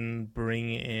in,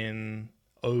 bring in,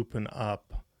 open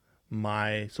up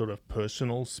my sort of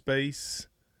personal space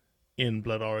in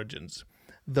Blood Origins.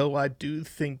 Though I do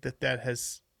think that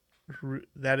is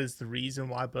the reason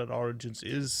why Blood Origins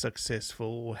is successful,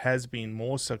 or has been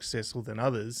more successful than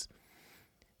others,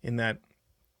 in that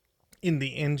in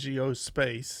the NGO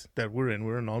space that we're in,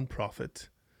 we're a non-profit.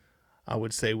 I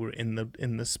would say we're in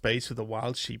the space with the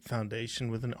Wild Sheep Foundation,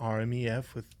 with an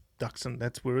RMEF, with Dachshund.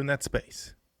 We're in that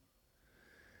space.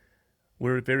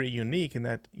 We're very unique in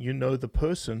that the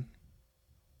person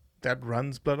that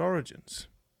runs Blood Origins.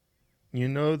 You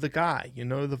know the guy,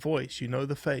 the voice,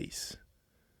 the face.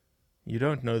 You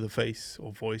don't know the face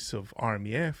or voice of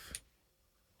RMEF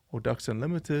or Ducks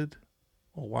Unlimited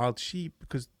or Wild Sheep,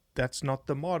 because that's not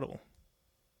the model.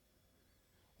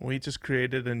 We just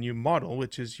created a new model,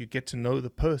 which is you get to know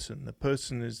the person. The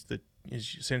person is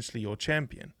essentially your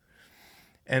champion.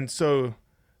 And so,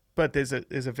 but there's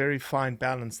a very fine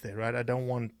balance there, right? I don't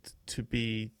want to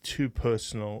be too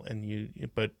personal, and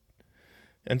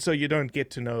so you don't get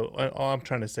to know. All I'm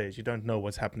trying to say is you don't know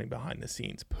what's happening behind the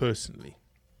scenes personally.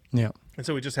 Yeah. And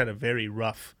so we just had a very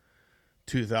rough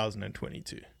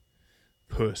 2022,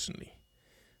 personally.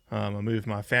 I moved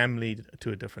my family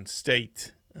to a different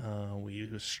state. We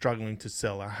were struggling to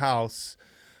sell our house.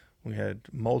 We had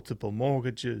multiple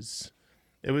mortgages.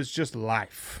 It was just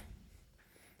life.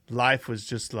 Life was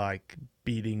just like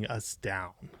beating us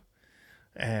down.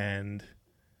 And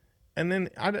then,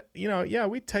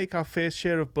 we take our fair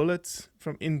share of bullets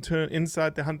from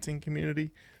inside the hunting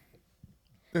community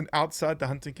and outside the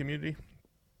hunting community.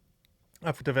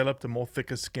 I've developed a more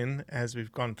thicker skin as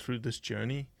we've gone through this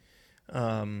journey.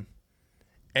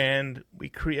 And we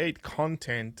create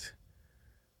content.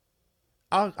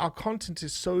 Our content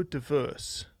is so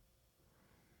diverse.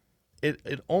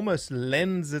 It almost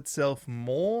lends itself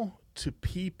more to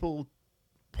people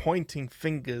pointing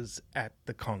fingers at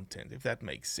the content, if that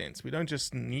makes sense. We don't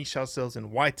just niche ourselves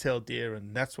in white-tailed deer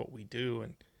and that's what we do,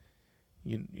 and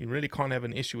you really can't have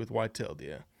an issue with white-tailed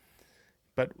deer.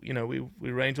 But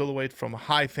we range all the way from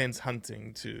high fence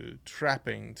hunting to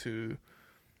trapping to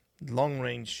long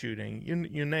range shooting,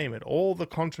 you name it. All the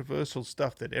controversial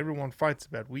stuff that everyone fights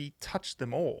about, we touch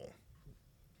them all.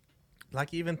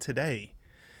 Like even today,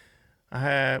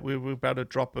 we were about to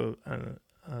drop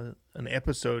an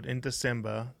episode in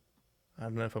December. I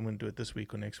don't know if I'm going to do it this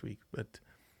week or next week, but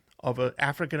of an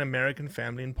African-American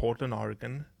family in Portland,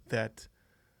 Oregon, that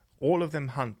all of them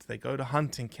hunt. They go to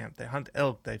hunting camp. They hunt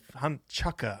elk. They hunt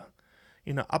chukar,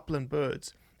 upland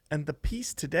birds. And the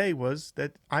piece today was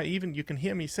that you can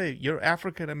hear me say, you're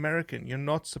African-American. You're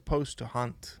not supposed to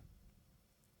hunt.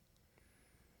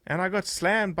 And I got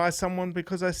slammed by someone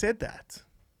because I said that.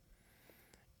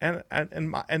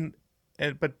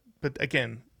 But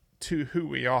again, to who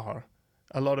we are,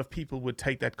 a lot of people would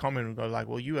take that comment and go like,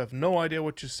 well, you have no idea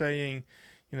what you're saying.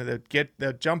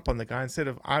 They'd jump on the guy instead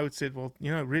of, I would say, well,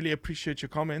 really appreciate your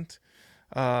comment.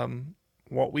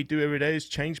 What we do every day is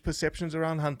change perceptions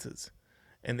around hunters.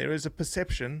 And there is a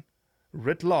perception,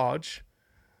 writ large,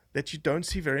 that you don't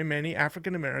see very many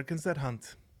African Americans that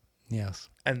hunt. Yes.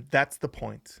 And that's the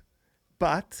point.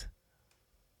 But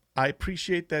I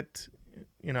appreciate that,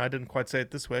 I didn't quite say it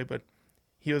this way, but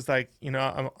he was like,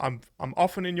 I'm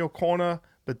often in your corner,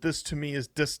 but this to me is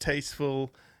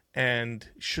distasteful and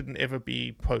shouldn't ever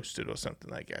be posted or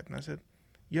something like that. And I said,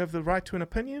 You have the right to an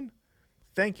opinion.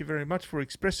 Thank you very much for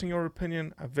expressing your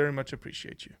opinion. I very much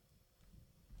appreciate you.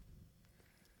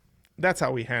 That's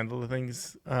how we handle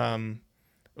things.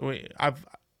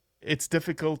 It's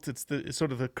difficult. It's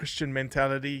sort of the Christian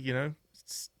mentality, you know.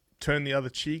 Turn the other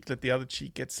cheek, let the other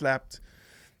cheek get slapped.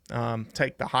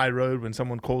 Take the high road when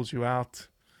someone calls you out.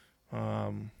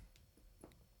 But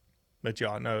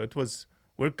yeah, no,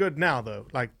 we're good now though.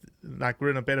 Like we're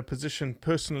in a better position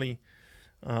personally.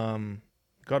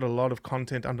 Got a lot of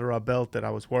content under our belt that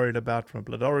I was worried about from a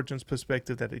Blood Origins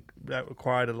perspective, that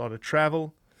required a lot of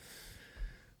travel.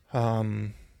 But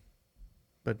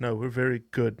no, we're very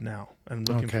good now, and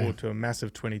looking forward to a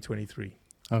massive 2023.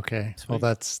 Okay. Sweet. Well,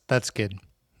 that's good.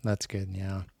 That's good.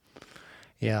 Yeah.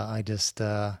 Yeah. I just,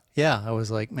 I was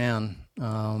like, man,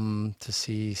 to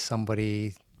see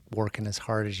somebody working as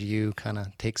hard as you kind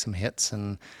of take some hits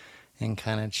and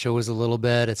kind of shows a little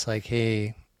bit. It's like,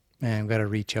 hey, man, I've got to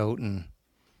reach out and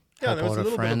help there was out a little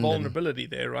bit of friend vulnerability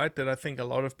there, right? That I think a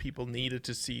lot of people needed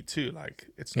to see too. Like,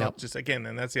 it's not Yep. just, again,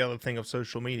 and that's the other thing of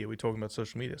social media. We're talking about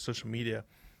social media. Social media,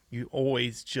 you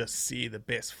always just see the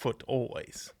best foot,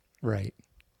 always. Right.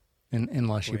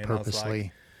 Unless you And I was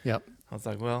purposely. Yep. I was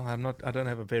like, well, I don't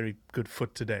have a very good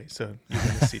foot today, so you're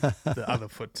going to see the other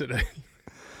foot today.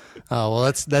 Oh, well,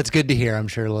 that's good to hear. I'm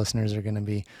sure listeners are going to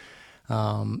be,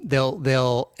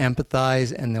 they'll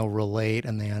empathize and they'll relate,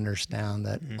 and they understand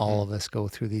that all of us go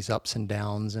through these ups and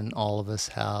downs, and all of us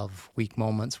have weak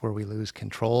moments where we lose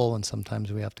control, and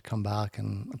sometimes we have to come back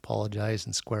and apologize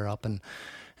and square up and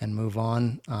move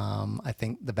on. I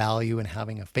think the value in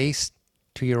having a face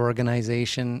to your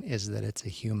organization is that it's a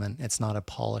human. It's not a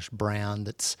polished brand.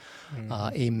 It's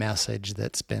a message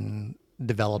that's been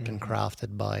developed and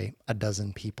crafted by a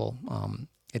dozen people.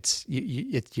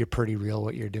 You're pretty real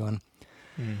what you're doing.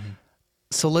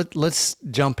 So let's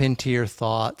jump into your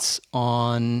thoughts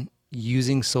on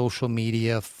using social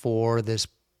media for this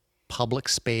public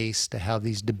space to have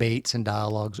these debates and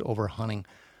dialogues over hunting.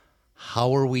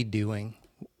 How are we doing?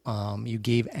 You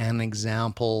gave an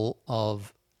example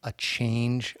of a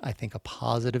change, I think a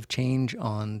positive change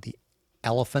on the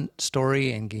elephant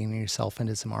story and getting yourself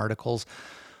into some articles.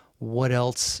 What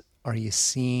else are you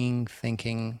seeing,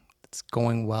 thinking that's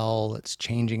going well, that's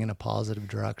changing in a positive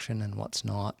direction, and what's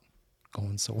not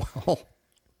going so well?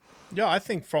 Yeah, I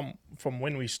think from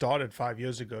when we started 5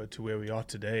 years ago to where we are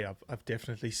today, I've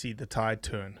definitely seen the tide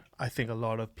turn. I think a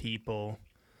lot of people,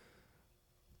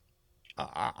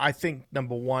 I think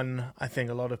number one, I think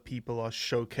a lot of people are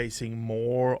showcasing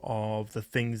more of the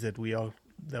things that we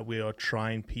are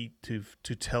trying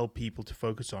to tell people to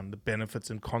focus on, the benefits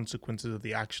and consequences of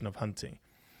the action of hunting.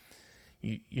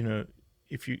 You know,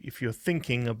 if you're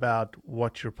thinking about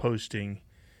what you're posting,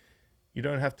 you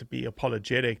don't have to be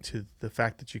apologetic to the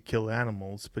fact that you kill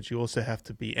animals, but you also have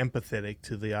to be empathetic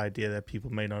to the idea that people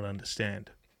may not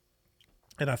understand.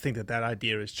 And I think that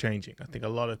idea is changing. I think a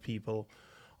lot of people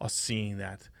are seeing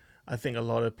that. I think a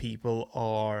lot of people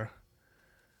are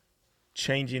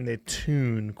changing their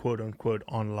tune, quote unquote,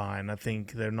 online. I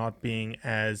think they're not being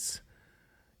as,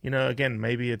 again,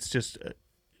 maybe it's just,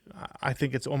 I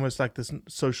think it's almost like this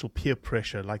social peer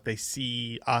pressure. Like they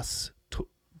see us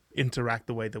interact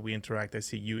the way that we interact. They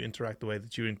see you interact the way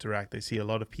that you interact. They see a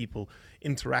lot of people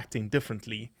interacting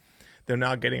differently. They're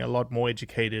now getting a lot more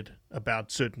educated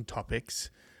about certain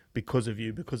topics because of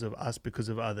you, because of us, because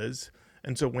of others.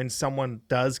 And so when someone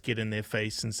does get in their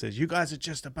face and says, you guys are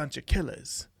just a bunch of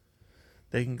killers,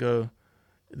 they can go,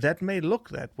 that may look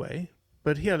that way,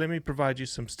 but here, let me provide you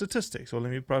some statistics, or let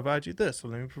me provide you this, or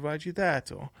let me provide you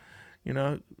that, or,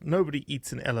 nobody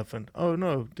eats an elephant. Oh,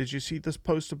 no, did you see this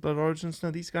post of Blood Origins?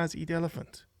 No, these guys eat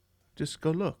elephant. Just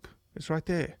go look. It's right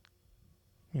there.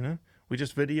 We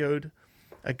just videoed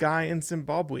a guy in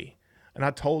Zimbabwe, and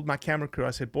I told my camera crew,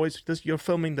 I said, boys, you're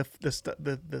filming the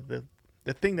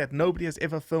thing that nobody has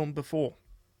ever filmed before.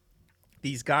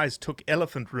 These guys took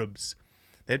elephant ribs.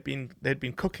 They'd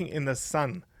been cooking in the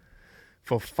sun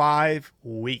for 5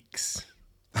 weeks.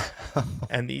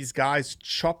 And these guys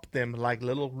chopped them like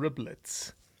little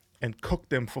riblets and cooked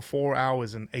them for 4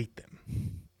 hours and ate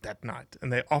them that night.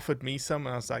 And they offered me some,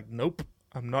 and I was like, nope,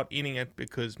 I'm not eating it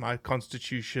because my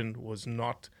constitution was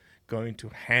not going to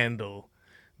handle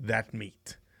that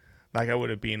meat. Like I would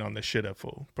have been on the shitter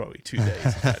for probably 2 days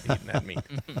if I'd eaten that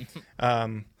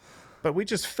meat. But we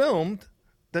just filmed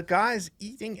the guys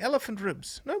eating elephant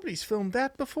ribs. Nobody's filmed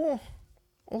that before.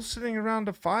 All sitting around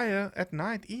a fire at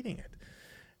night eating it.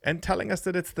 And telling us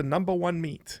that it's the number one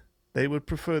meat. They would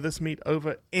prefer this meat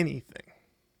over anything.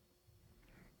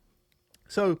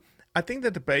 So I think the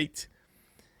debate,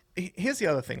 here's the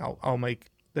other thing I'll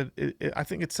make. That I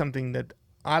think it's something that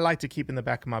I like to keep in the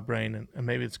back of my brain, and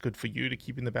maybe it's good for you to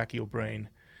keep in the back of your brain.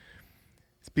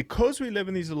 It's because we live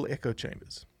in these little echo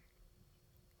chambers.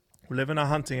 We live in a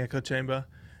hunting echo chamber,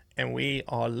 and we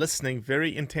are listening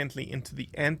very intently into the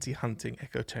anti-hunting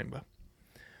echo chamber.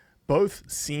 Both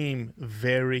seem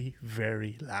very,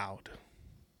 very loud.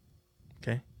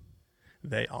 Okay?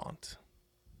 They aren't.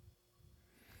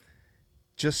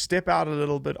 Just step out a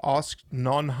little bit, ask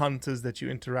non-hunters that you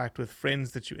interact with,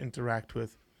 friends that you interact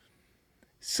with,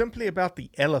 simply about the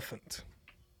elephant.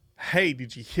 Hey,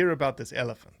 did you hear about this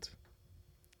elephant?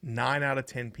 9 out of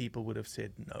 10 people would have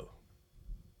said no.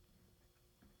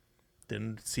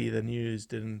 Didn't see the news,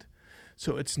 didn't.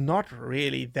 So it's not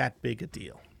really that big a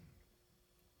deal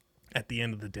at the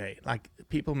end of the day. Like,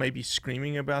 people may be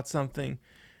screaming about something.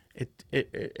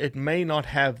 It may not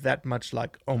have that much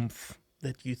like oomph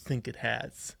that you think it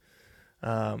has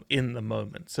in the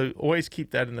moment. So always keep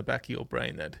that in the back of your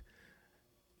brain, that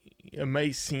it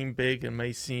may seem big, it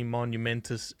may seem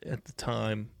monumentous at the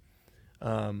time,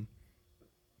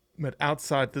 but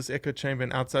outside this echo chamber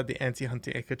and outside the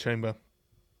anti-hunting echo chamber,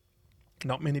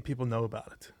 not many people know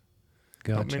about it.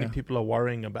 Gotcha. Not many people are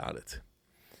worrying about it.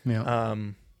 Yeah.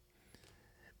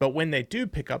 But when they do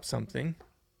pick up something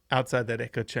outside that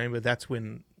echo chamber, that's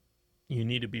when you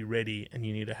need to be ready, and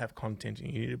you need to have content,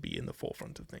 and you need to be in the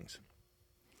forefront of things.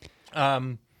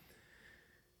 I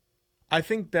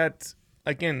think that,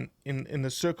 again, in the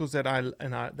circles that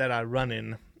I run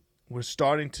in, we're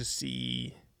starting to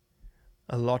see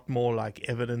a lot more like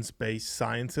evidence-based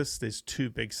scientists. There's 2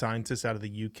 big scientists out of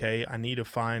the UK. I need to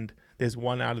find, there's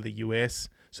one out of the US.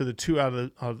 So the 2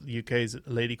 out of the UK is a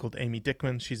lady called Amy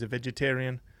Dickman. She's a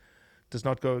vegetarian. Does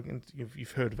not go,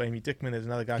 you've heard of Amy Dickman. There's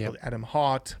another guy called Adam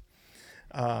Hart.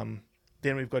 Then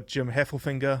we've got Jim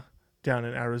Heffelfinger down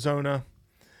in Arizona.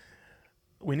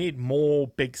 We need more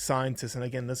big scientists. And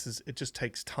again, it just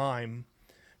takes time.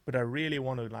 But I really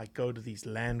want to like go to these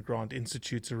land grant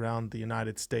institutes around the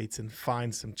United States and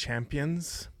find some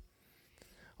champions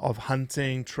of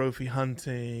hunting, trophy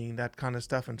hunting, that kind of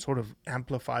stuff, and sort of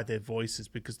amplify their voices.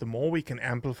 Because the more we can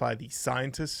amplify these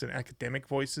scientists and academic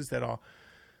voices that are,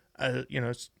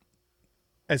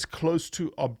 as close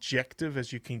to objective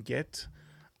as you can get.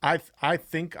 I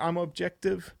think I'm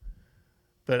objective,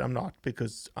 but I'm not,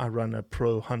 because I run a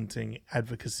pro-hunting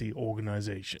advocacy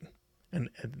organization. And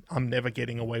I'm never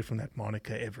getting away from that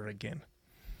moniker ever again.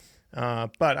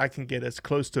 But I can get as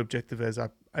close to objective as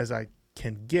I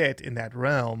can get in that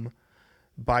realm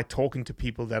by talking to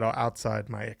people that are outside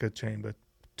my echo chamber,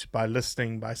 by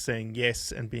listening, by saying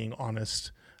yes, and being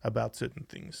honest about certain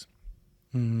things.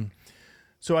 Mm-hmm.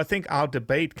 So I think our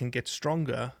debate can get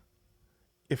stronger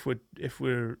if we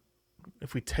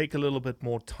take a little bit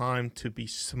more time to be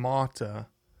smarter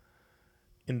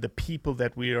in the people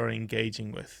that we are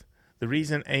engaging with. The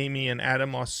reason Amy and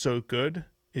Adam are so good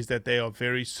is that they are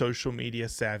very social media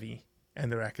savvy,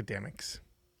 and they're academics.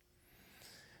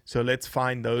 So let's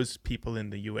find those people in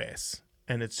the US.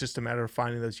 And it's just a matter of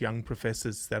finding those young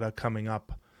professors that are coming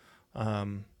up.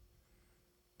 And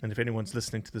if anyone's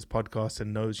listening to this podcast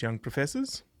and knows young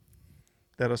professors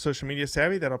that are social media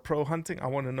savvy, that are pro-hunting, I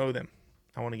want to know them.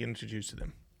 I want to get introduced to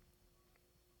them.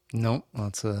 No,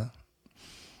 that's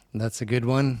a good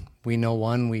one. We know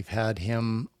one. We've had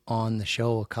him on the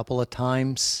show a couple of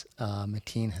times.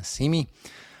 Mateen Hassimi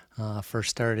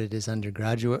first started his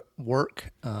undergraduate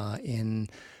work in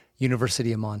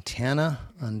University of Montana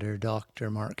under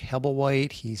Dr. Mark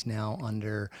Hebblewhite. He's now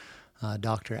under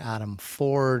Dr. Adam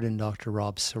Ford and Dr.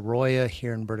 Rob Soroya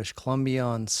here in British Columbia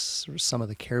on some of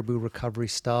the caribou recovery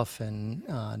stuff and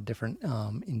different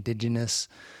indigenous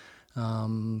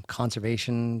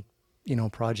conservation,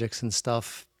 projects and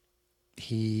stuff.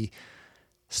 He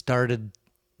started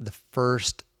the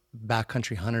first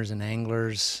Backcountry Hunters and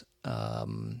Anglers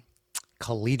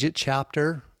collegiate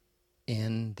chapter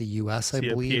in the U.S., I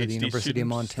believe, at the University of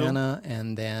Montana. Still?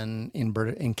 And then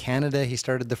in Canada, he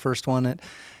started the first one at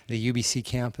the UBC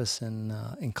campus in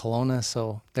Kelowna.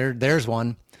 So there's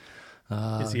one.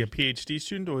 Is he a PhD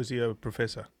student or is he a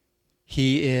professor?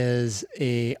 He is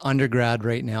a undergrad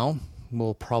right now.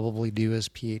 Will probably do his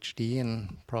PhD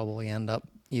and probably end up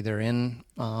either in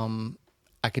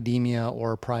academia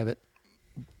or private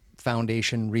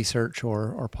foundation research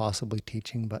or possibly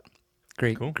teaching. But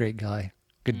great guy.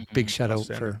 Good big shout out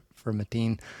for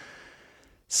Mateen.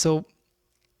 So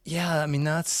yeah, I mean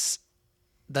that's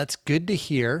good to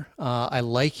hear. I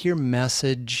like your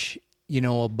message,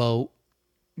 about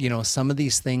some of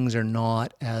these things are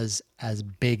not as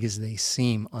big as they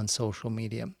seem on social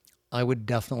media. I would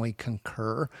definitely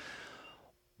concur.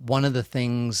 One of the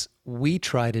things we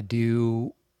try to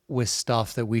do with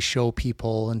stuff that we show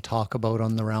people and talk about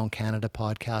on the Round Canada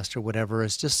podcast or whatever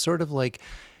is just sort of like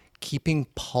keeping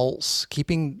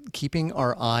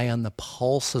our eye on the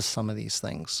pulse of some of these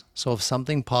things. So if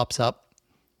something pops up,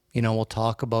 we'll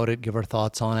talk about it, give our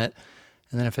thoughts on it.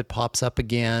 And then if it pops up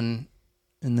again,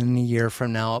 and then a year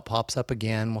from now it pops up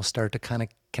again, we'll start to kind of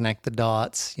connect the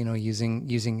dots, using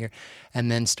your,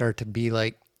 and then start to be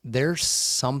like, there's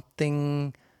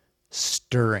something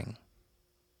stirring.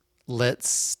 Let's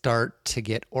start to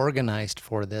get organized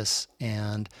for this.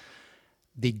 And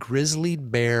the grizzly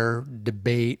bear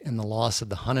debate and the loss of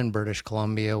the hunt in British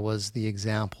Columbia was the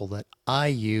example that I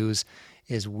use.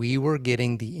 Is we were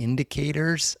getting the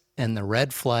indicators and the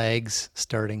red flags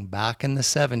starting back in the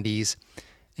 70s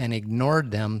and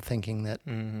ignored them, thinking that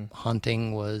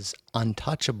hunting was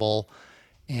untouchable.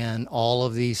 And all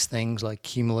of these things like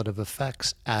cumulative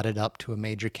effects added up to a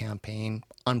major campaign,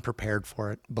 unprepared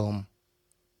for it, boom.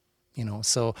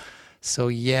 So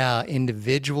yeah,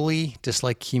 individually, just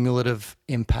like cumulative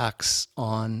impacts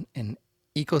on an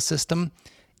ecosystem,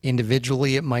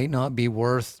 individually, it might not be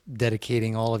worth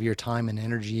dedicating all of your time and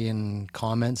energy and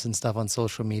comments and stuff on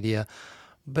social media,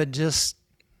 but just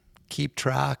keep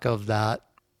track of that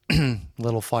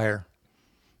little fire,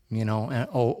 and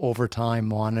over time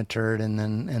monitor it and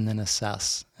then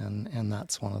assess. And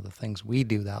that's one of the things we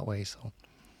do that way. So,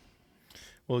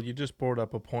 well, you just brought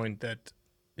up a point that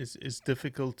is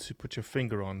difficult to put your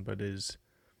finger on, but is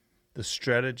the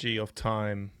strategy of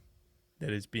time that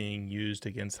is being used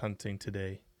against hunting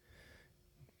today.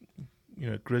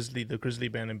 The grizzly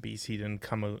ban in BC didn't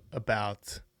come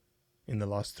about in the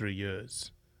last 3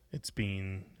 years. It's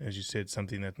been, as you said,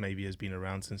 something that maybe has been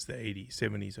around since the 80s,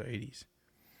 70s or 80s.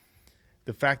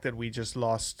 The fact that we just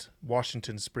lost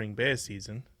Washington's spring bear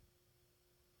season,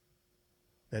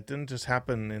 that didn't just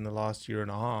happen in the last year and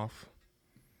a half.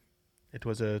 It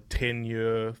was a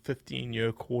 10-year,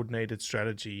 15-year coordinated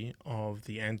strategy of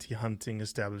the anti-hunting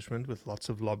establishment with lots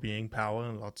of lobbying power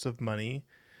and lots of money,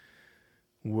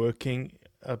 working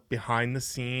behind the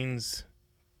scenes,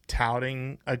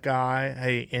 touting a guy.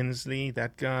 Hey, Inslee,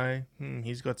 that guy,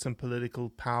 he's got some political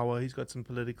power. He's got some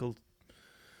political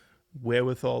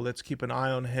wherewithal. Let's keep an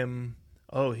eye on him.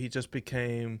 Oh, he just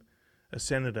became a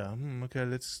senator. Okay,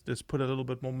 let's put a little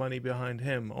bit more money behind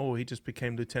him. Oh, he just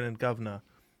became lieutenant governor.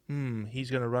 He's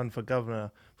going to run for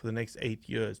governor for the next 8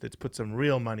 years. Let's put some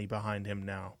real money behind him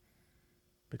now.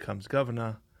 Becomes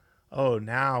governor. Oh,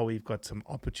 now we've got some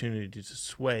opportunity to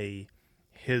sway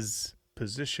his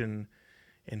position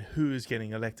in who is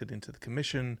getting elected into the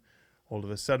commission. All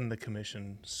of a sudden, the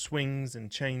commission swings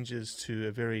and changes to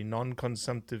a very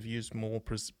non-consumptive use, more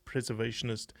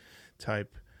preservationist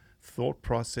type thought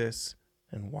process.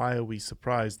 And why are we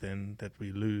surprised then that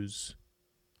we lose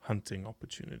hunting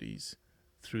opportunities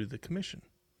through the commission?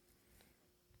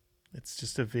 It's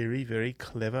just a very, very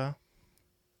clever,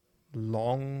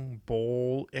 long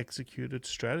ball executed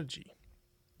strategy.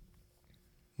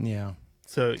 Yeah.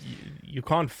 So you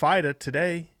can't fight it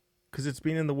today because it's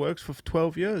been in the works for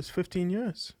 12 years, 15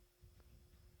 years.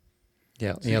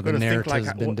 Yeah, So the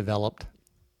narrative's been developed.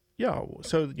 Yeah,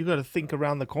 so you got to think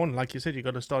around the corner. Like you said, you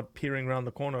got to start peering around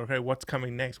the corner. Okay, what's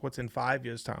coming next? What's in 5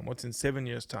 years' time? What's in 7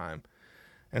 years' time?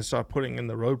 And start putting in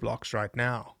the roadblocks right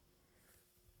now.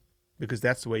 Because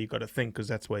that's the way you got to think, because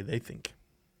that's the way they think.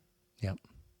 Yep.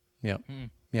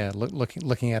 Yeah,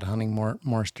 looking at hunting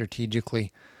more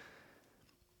strategically.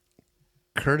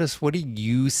 Curtis, what are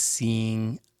you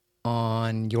seeing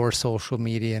on your social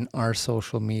media and our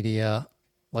social media,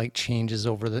 like changes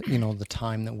over the the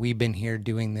time that we've been here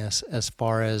doing this, as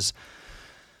far as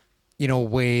the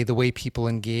way people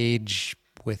engage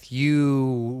with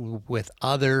you, with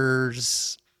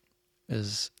others?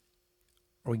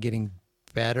 Are we getting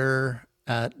better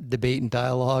at debate and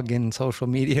dialogue in social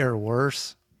media, or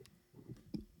worse?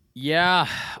 Yeah,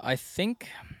 I think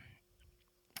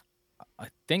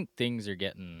things are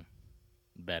getting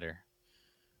better.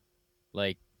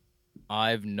 Like,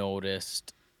 I've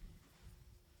noticed,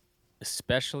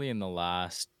 especially in the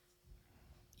last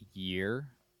year,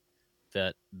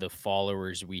 that the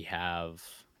followers we have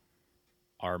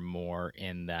are more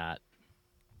in that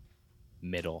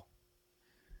middle.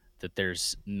 That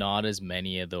there's not as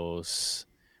many of those.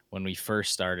 When we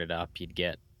first started up, you'd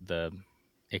get the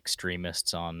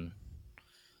extremists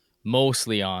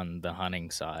mostly on the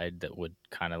hunting side that would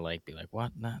kind of be like,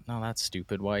 what? No, that's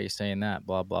stupid. Why are you saying that?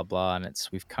 Blah, blah, blah. And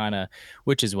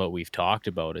which is what we've talked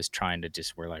about, is trying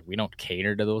to we're like, we don't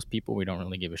cater to those people. We don't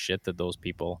really give a shit that those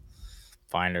people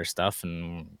find our stuff.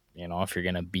 And, if you're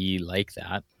going to be like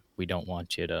that, we don't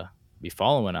want you to be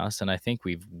following us. And I think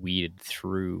we've weeded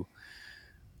through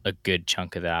a good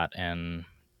chunk of that and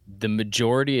the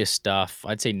majority of stuff,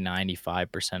 I'd say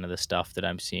 95% of the stuff that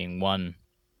I'm seeing, one,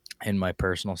 in my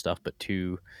personal stuff, but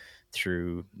two,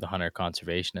 through the Hunter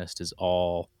Conservationist, is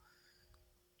all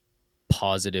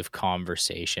positive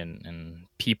conversation, and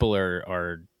people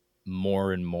are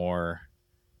more and more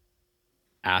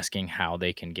asking how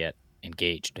they can get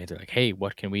engaged. They're like, hey,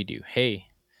 what can we do? Hey,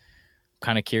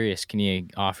 kind of curious, can you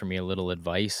offer me a little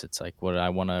advice? It's like, what I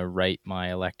want to write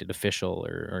my elected official,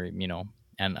 or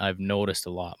and I've noticed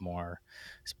a lot more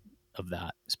of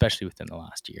that, especially within the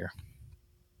last year.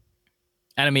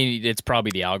 And I mean, it's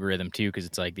probably the algorithm too, because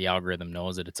it's like the algorithm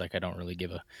knows it. It's like, I don't really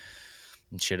give a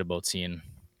shit about seeing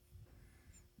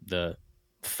the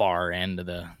far end of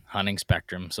the hunting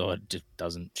spectrum, so it just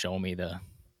doesn't show me the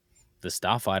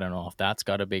stuff. I don't know if that's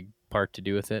got a big part to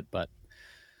do with it, but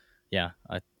yeah,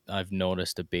 I've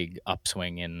noticed a big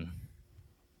upswing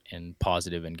in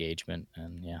positive engagement,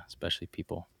 and yeah, especially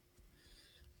people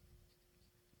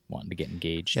wanting to get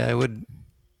engaged. Yeah,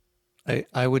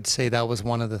 I would say that was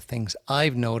one of the things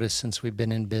I've noticed since we've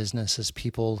been in business, is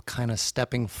people kind of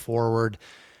stepping forward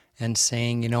and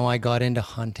saying, I got into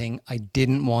hunting. I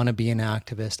didn't want to be an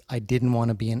activist. I didn't want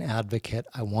to be an advocate.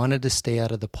 I wanted to stay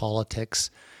out of the politics.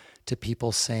 To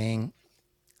people saying,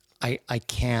 I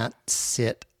can't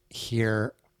sit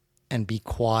here and be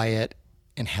quiet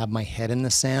and have my head in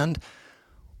the sand.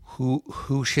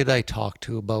 Who should I talk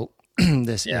to about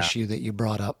this issue that you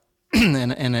brought up?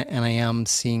 and I am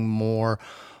seeing more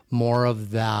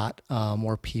of that,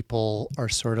 where people are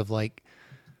sort of like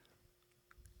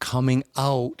coming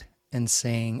out and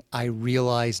saying, I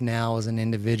realize now as an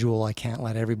individual, I can't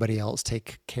let everybody else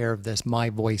take care of this. My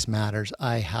voice matters.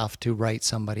 I have to write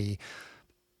somebody,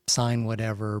 sign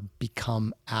whatever,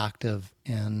 become active.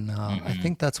 And I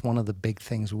think that's one of the big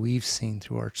things we've seen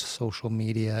through our social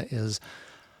media, is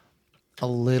a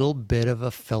little bit of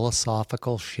a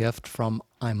philosophical shift from,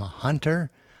 I'm a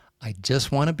hunter, I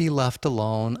just want to be left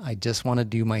alone, I just want to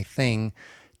do my thing,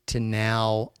 to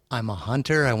now, I'm a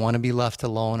hunter, I want to be left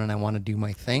alone and I want to do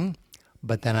my thing,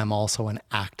 but then I'm also an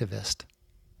activist.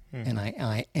 And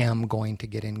I am going to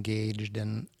get engaged,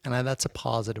 and that's a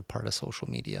positive part of social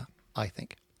media, I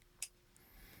think.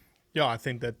 Yeah, I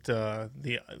think that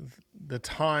the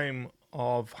time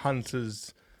of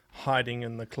hunters hiding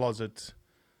in the closet,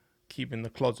 keeping the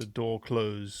closet door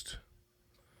closed,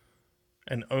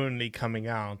 and only coming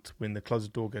out when the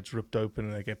closet door gets ripped open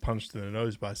and they get punched in the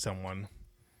nose by someone,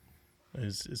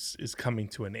 is coming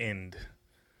to an end.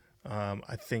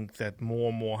 I think that more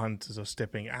and more hunters are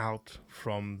stepping out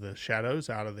from the shadows,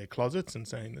 out of their closets, and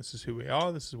saying, this is who we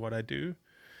are, this is what I do.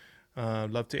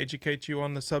 Love to educate you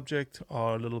on the subject,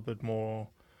 are a little bit more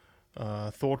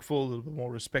thoughtful, a little bit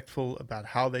more respectful about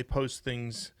how they post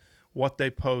things, what they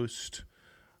post,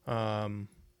 and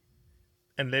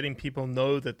letting people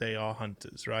know that they are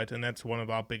hunters, right? And that's one of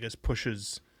our biggest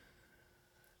pushes.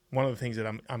 One of the things that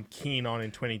I'm keen on in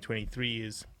 2023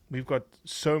 is we've got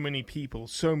so many people,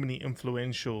 so many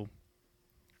influential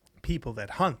people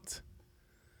that hunt,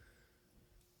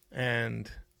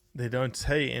 and they don't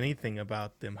say anything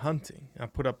about them hunting. I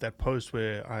put up that post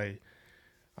where I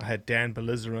had Dan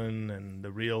Bilzerian and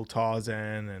the Real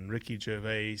Tarzan and Ricky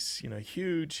Gervais,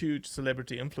 huge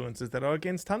celebrity influencers that are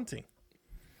against hunting.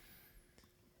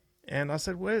 And I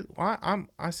said,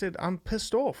 I'm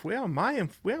pissed off. Where are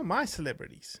my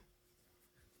celebrities?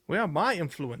 Where are my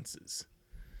influencers?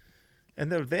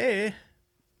 And they're there.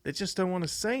 They just don't want to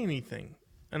say anything.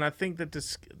 And I think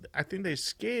they're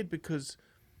scared because,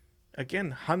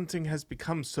 again, hunting has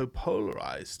become so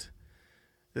polarized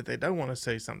that they don't want to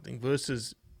say something,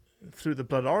 versus through the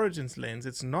Blood Origins lens,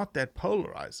 it's not that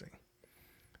polarizing,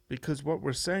 because what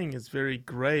we're saying is very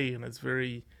gray, and it's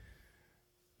very,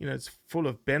 it's full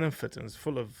of benefit and it's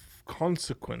full of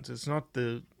consequence. It's not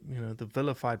the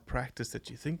vilified practice that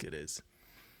you think it is.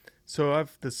 So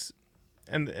I've this,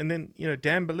 and then,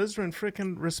 Dan Bilzerian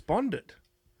frickin' responded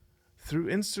through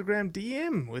Instagram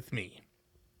DM with me.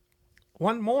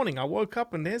 One morning I woke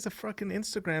up and there's a frickin'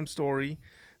 Instagram story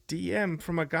DM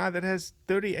from a guy that has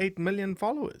 38 million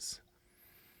followers.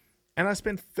 And I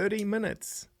spent 30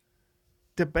 minutes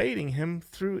debating him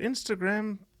through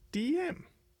Instagram DM.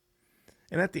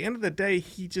 And at the end of the day,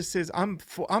 he just says, I'm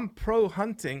pro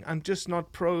hunting. I'm just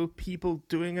not pro people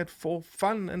doing it for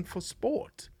fun and for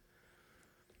sport.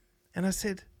 And I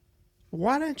said,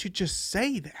 why don't you just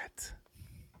say that?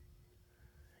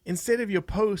 Instead of your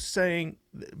post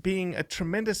being a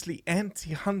tremendously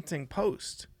anti-hunting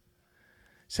post.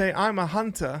 Say, I'm a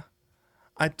hunter.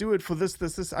 I do it for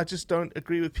this. I just don't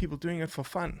agree with people doing it for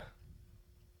fun.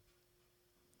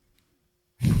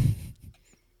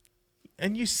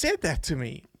 And you said that to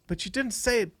me, but you didn't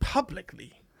say it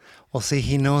publicly. Well, see,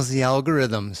 he knows the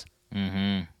algorithms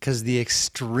Mm-hmm. because the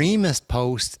extremist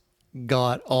post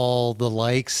got all the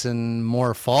likes and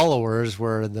more followers,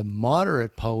 where the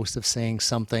moderate post of saying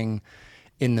something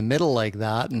in the middle like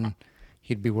that, and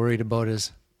he'd be worried about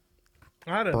his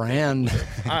I don't brand.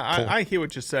 think I hear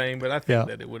what you're saying, but I think Yeah.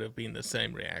 that it would have been the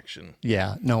same reaction.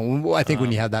 Yeah, no, I think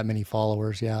when you have that many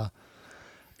followers, yeah.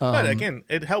 But again,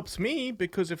 it helps me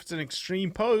because if it's an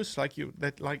extreme post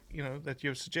that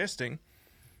you're suggesting,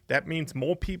 that means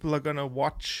more people are going to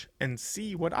watch and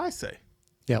see what I say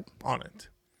Yep. on it.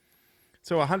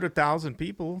 So 100,000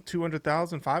 people,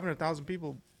 200,000, 500,000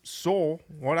 people saw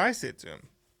what I said to him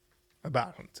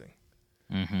about hunting.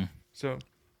 Mm-hmm. So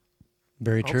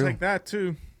Very I'll true. take that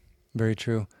too. Very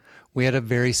true. We had a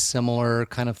very similar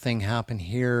kind of thing happen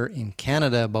here in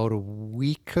Canada about a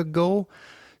week ago.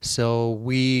 So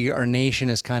our nation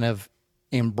is kind of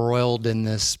embroiled in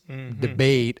this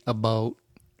debate about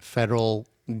federal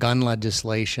gun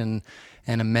legislation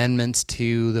and amendments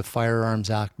to the Firearms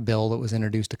Act bill that was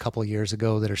introduced a couple of years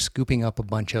ago that are scooping up a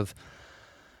bunch of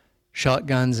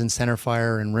shotguns and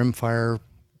centerfire and rimfire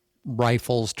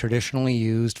rifles traditionally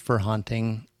used for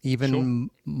hunting, even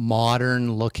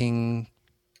modern looking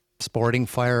sporting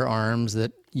firearms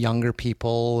that younger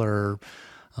people or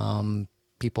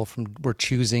people were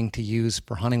choosing to use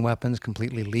for hunting weapons,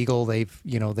 completely legal. They've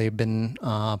been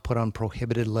put on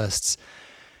prohibited lists.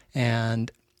 And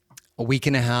a week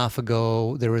and a half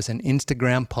ago, there was an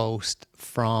Instagram post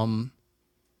from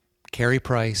Carey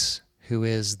Price, who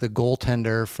is the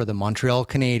goaltender for the Montreal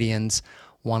Canadiens,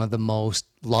 one of the most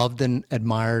loved and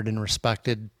admired and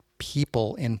respected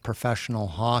people in professional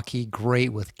hockey,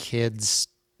 great with kids,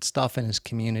 stuff in his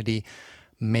community,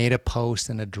 made a post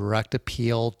and a direct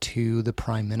appeal to the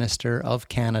Prime Minister of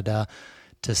Canada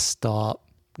to stop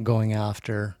going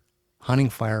after hunting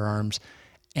firearms.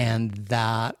 And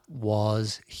that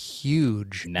was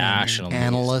huge. National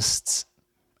And news. analysts,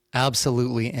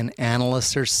 absolutely. And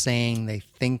analysts are saying they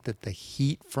think that the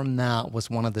heat from that was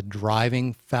one of the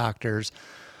driving factors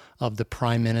of the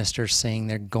Prime Minister saying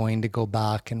they're going to go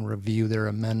back and review their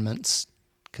amendments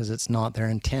because it's not their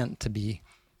intent to be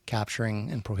capturing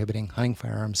and prohibiting hunting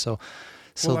firearms. So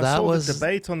Well, I that saw was the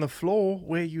debate on the floor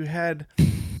where you had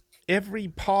every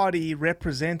party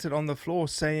represented on the floor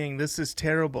saying this is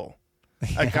terrible.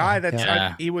 A guy that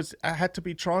Yeah. had to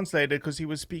be translated because he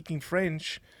was speaking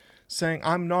French, saying,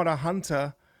 "I'm not a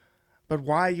hunter, but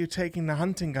why are you taking the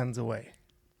hunting guns away?"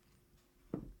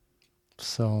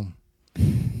 So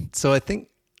I think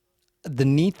the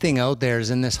neat thing out there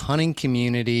is in this hunting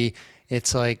community,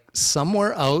 it's like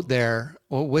somewhere out there,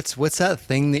 well, what's that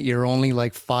thing that you're only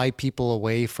like 5 people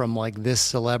away from, like this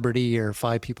celebrity, or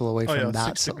 5 people away Oh from yeah,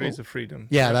 that? 6 degrees of freedom.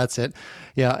 Yeah, that's it.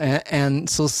 Yeah, and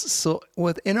so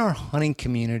within our hunting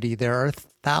community, there are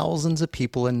thousands of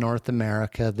people in North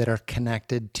America that are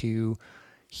connected to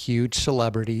huge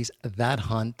celebrities that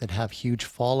hunt, that have huge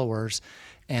followers,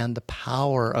 and the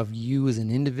power of you as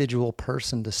an individual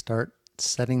person to start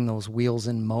setting those wheels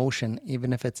in motion,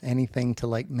 even if it's anything to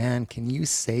like, man, can you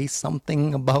say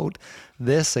something about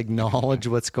this, acknowledge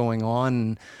what's going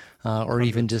on, or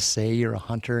even just say you're a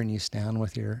hunter and you stand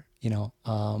with your,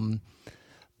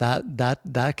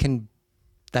 that can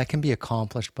be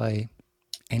accomplished by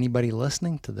anybody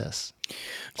listening to this.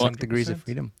 6 degrees of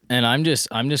freedom. And I'm just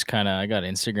kind of, I got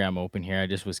Instagram open here. I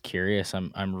just was curious.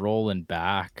 I'm rolling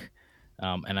back,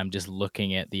 and I'm just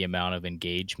looking at the amount of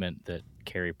engagement that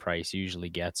Carey Price usually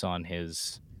gets on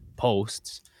his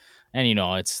posts. And,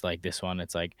 it's like this one,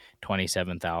 it's like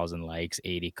 27,000 likes,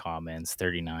 80 comments,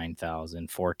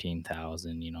 39,000,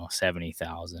 14,000,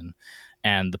 70,000.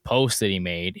 And the post that he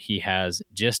made, he has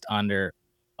just under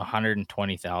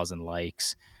 120,000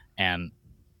 likes and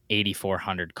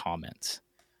 8,400 comments.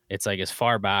 It's like as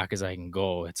far back as I can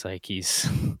go. It's like it's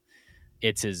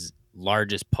his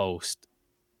largest post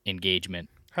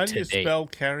engagement. How do you spell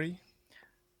Carey?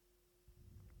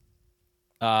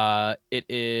 It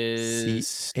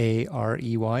is Carey.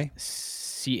 Carey.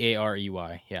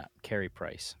 Yeah, Carey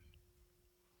Price.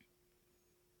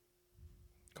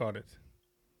 Got it.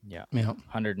 Yeah. Yeah.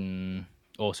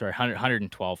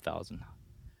 112,000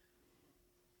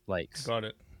 likes. Got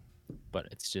it. But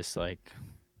it's just like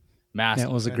massive. Yeah,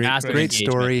 it was a massive great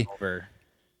engagement story. Over,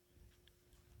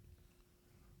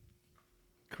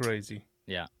 Crazy.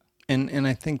 yeah. And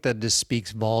I think that just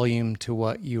speaks volume to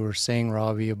what you were saying,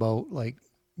 Robbie, about like,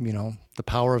 the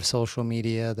power of social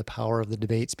media, the power of the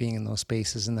debates being in those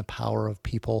spaces, and the power of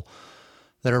people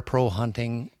that are pro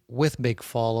hunting with big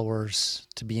followers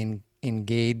to be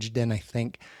engaged. And I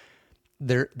think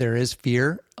there is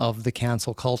fear of the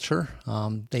cancel culture.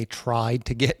 They tried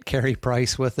to get Carey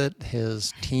Price with it.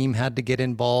 His team had to get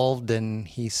involved, and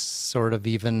he's sort of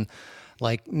even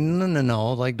like,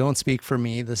 no, like, don't speak for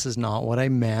me. This is not what I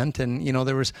meant. And, you know,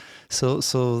 there was, so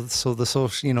the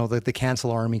social, you know, the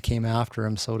cancel army came after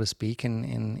him, so to speak,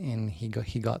 and he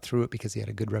got through it because he had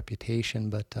a good reputation.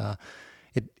 But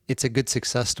it's a good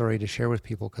success story to share with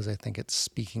people, because I think it's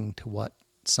speaking to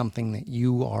something that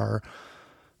you are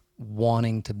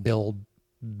wanting to build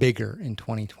bigger in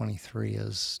 2023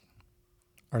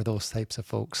 are those types of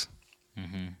folks.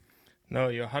 Mm-hmm. No,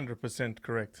 you're 100%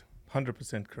 correct.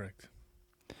 100% correct.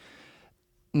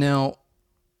 Now,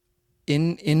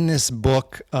 in this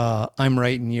book, I'm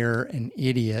Right and You're an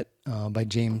Idiot, by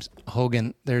James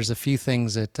Hogan, there's a few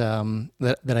things that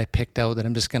I picked out that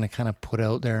I'm just going to kind of put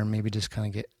out there and maybe just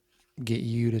kind of get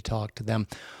you to talk to them.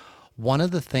 One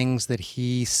of the things that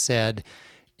he said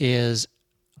is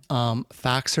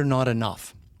facts are not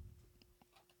enough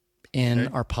in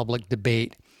our public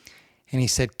debate. And he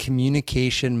said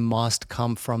communication must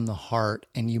come from the heart,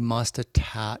 and you must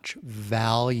attach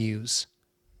values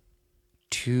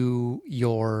to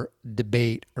your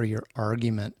debate or your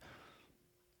argument.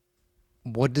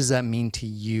 What does that mean to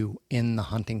you in the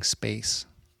hunting space?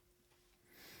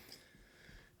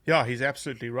 Yeah, he's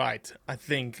absolutely right. I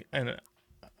think, and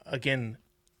again,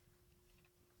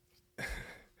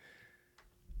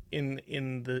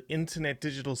 in the internet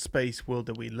digital space world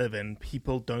that we live in,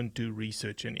 people don't do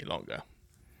research any longer.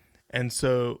 And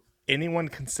so anyone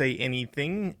can say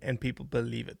anything and people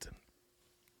believe it.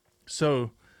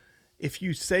 So if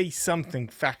you say something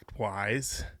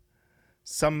fact-wise,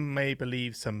 some may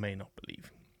believe, some may not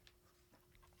believe.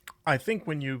 I think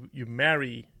when you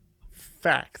marry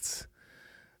facts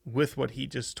with what he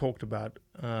just talked about,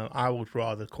 I would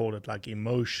rather call it like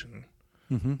emotion,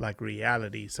 like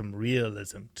reality, some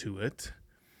realism to it,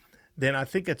 then I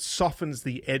think it softens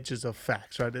the edges of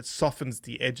facts, right? It softens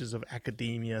the edges of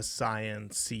academia,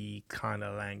 science-y kind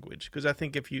of language. Because I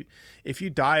think if you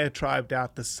diatribed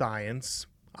out the science,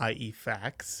 i.e.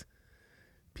 facts,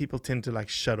 people tend to like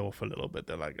shut off a little bit.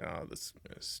 They're like, oh, this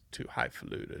is too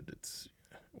highfalutin, it's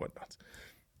whatnot.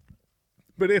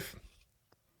 But if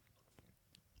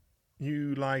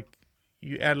you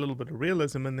add a little bit of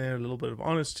realism in there, a little bit of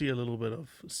honesty, a little bit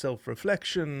of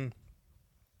self-reflection,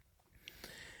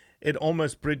 it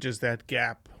almost bridges that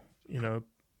gap, you know,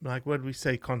 like what we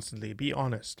say constantly, be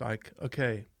honest. Like,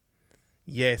 okay,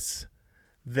 yes,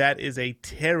 that is a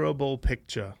terrible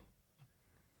picture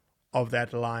of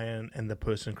that lion and the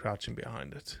person crouching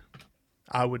behind it.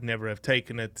 I would never have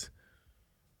taken it.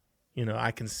 You know,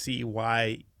 I can see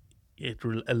why it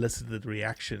elicited the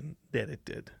reaction that it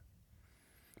did.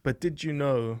 But did you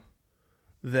know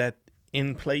that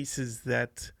in places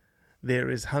that there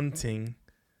is hunting,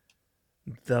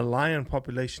 the lion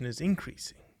population is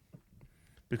increasing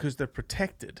because they're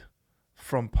protected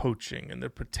from poaching and they're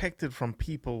protected from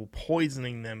people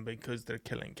poisoning them because they're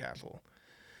killing cattle?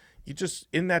 You just,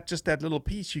 in that, just that little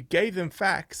piece, you gave them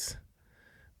facts,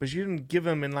 but you didn't give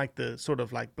them in like the sort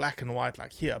of like black and white,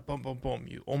 like here, boom, boom, boom.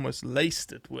 You almost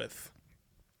laced it with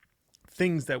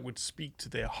things that would speak to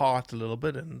their heart a little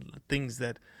bit and things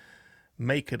that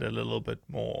make it a little bit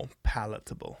more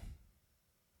palatable.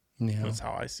 Yeah. That's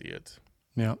how I see it.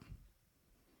 Yeah.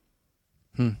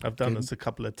 I've done this a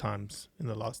couple of times in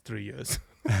the last 3 years.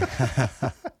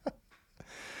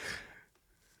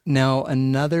 Now,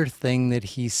 another thing that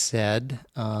he said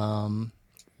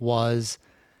was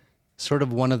sort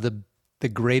of one of the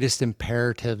greatest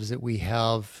imperatives that we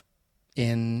have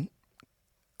in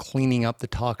cleaning up the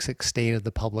toxic state of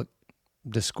the public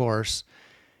discourse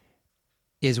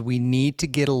is we need to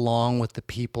get along with the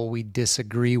people we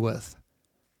disagree with.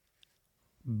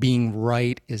 Being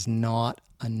right is not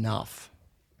enough.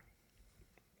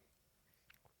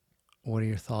 What are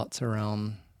your thoughts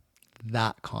around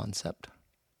that concept?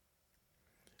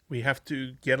 We have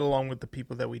to get along with the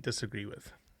people that we disagree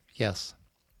with. Yes.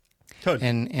 Totally.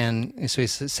 And so he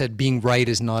said being right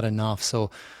is not enough.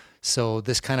 So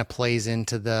this kind of plays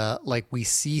into the, like, we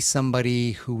see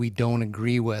somebody who we don't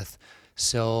agree with.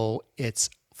 So it's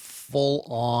full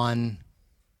on,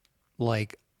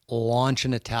 like, launch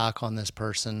an attack on this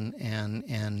person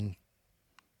and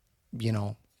you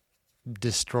know,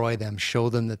 destroy them, show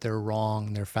them that they're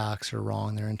wrong, their facts are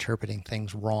wrong, they're interpreting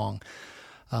things wrong.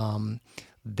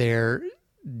 They're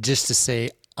just to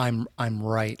say I'm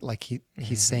right. Like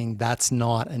he's saying that's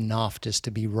not enough just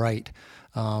to be right.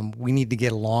 We need to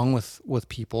get along with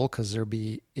people because there'll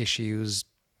be issues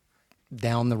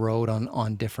down the road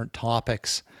on different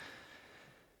topics.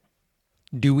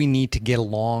 Do we need to get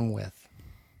along with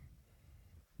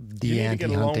the need to get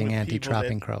along anti-hunting, with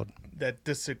anti-trapping people crowd. that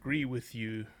disagree with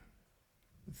you,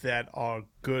 that are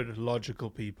good, logical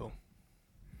people.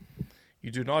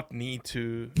 You do not need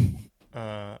to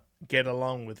get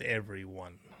along with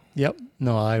everyone. Yep.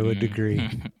 No, I would agree.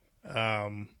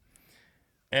 And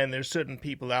there's certain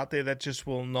people out there that just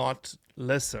will not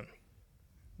listen.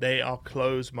 They are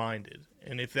closed-minded.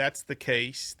 And if that's the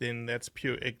case, then that's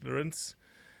pure ignorance.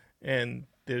 And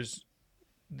there's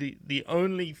the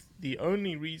only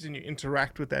reason you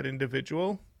interact with that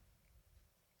individual,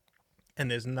 and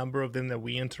there's a number of them that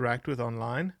we interact with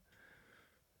online,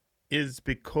 is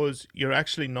because you're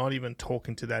actually not even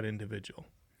talking to that individual.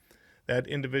 That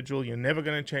individual, you're never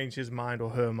going to change his mind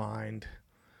or her mind.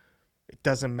 It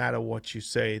doesn't matter what you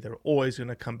say. They're always going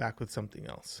to come back with something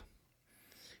else.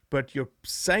 But you're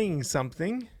saying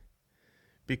something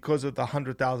because of the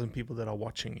 100,000 people that are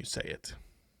watching you say it.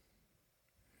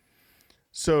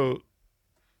 So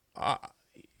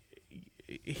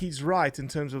he's right in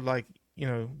terms of, like, you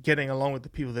know, getting along with the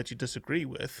people that you disagree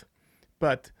with,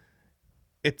 but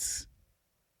it's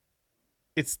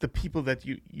the people that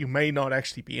you may not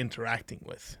actually be interacting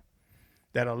with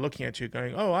that are looking at you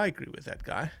going, oh, I agree with that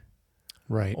guy.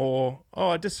 Right. Or, oh,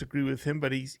 I disagree with him,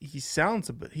 but he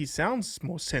sounds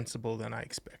more sensible than I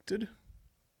expected.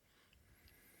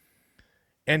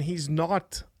 And he's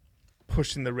not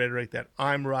pushing the rhetoric that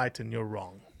I'm right and you're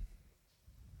wrong.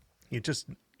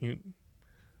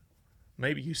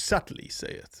 Maybe you subtly say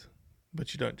it,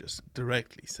 but you don't just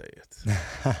directly say it.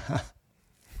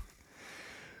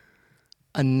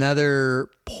 Another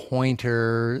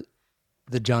pointer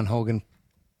that John Hogan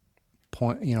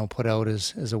put out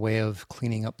as a way of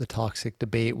cleaning up the toxic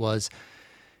debate was,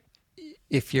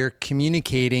 if you're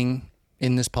communicating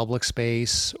in this public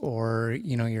space, or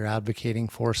you're advocating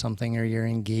for something, or you're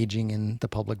engaging in the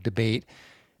public debate,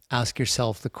 ask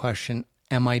yourself the question,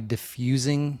 am I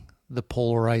diffusing the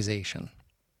polarization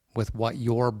with what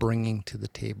you're bringing to the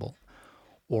table,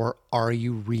 or are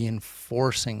you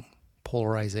reinforcing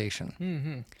polarization?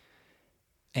 Mm-hmm.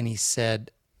 And he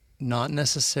said, not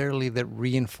necessarily that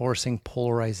reinforcing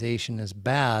polarization is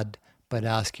bad, but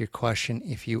ask your question,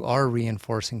 if you are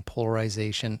reinforcing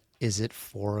polarization, is it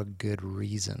for a good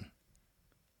reason?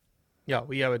 Yeah,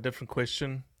 we have a different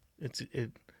question.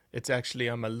 It's actually,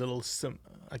 I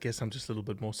guess I'm just a little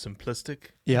bit more simplistic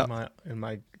in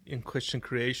my question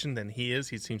creation than he is.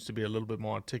 He seems to be a little bit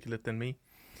more articulate than me.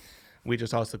 We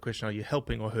just asked the question, are you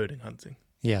helping or hurting hunting?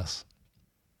 Yes.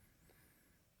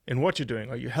 In what you're doing,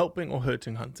 are you helping or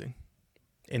hurting hunting?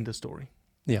 End of story.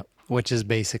 Yeah, which is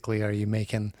basically, are you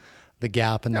making the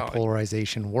gap and the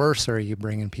polarization worse, or are you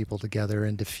bringing people together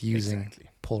and diffusing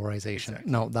polarization?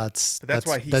 Exactly. No, that's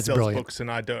why he sells brilliant. books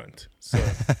and I don't. So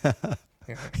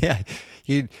yeah,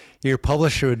 your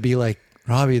publisher would be like,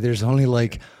 Robbie, there's only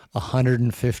like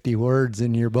 150 words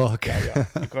in your book. Yeah.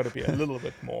 You've got to be a little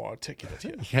bit more articulate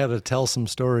here. You got to tell some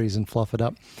stories and fluff it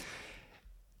up.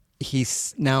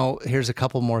 Now here's a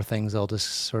couple more things I'll just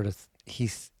sort of he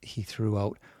threw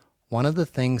out. One of the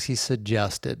things he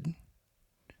suggested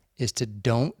is to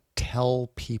don't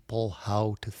tell people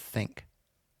how to think.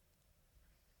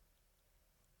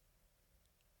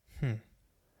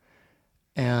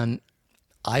 And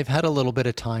I've had a little bit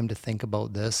of time to think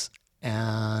about this,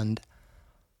 and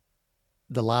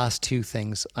the last two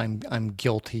things I'm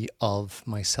guilty of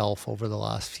myself over the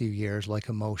last few years, like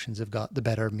emotions have got the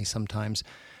better of me sometimes.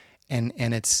 And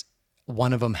it's,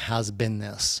 one of them has been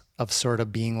this, of sort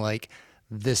of being like,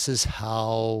 this is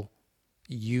how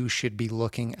you should be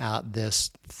looking at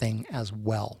this thing as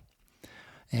well.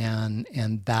 And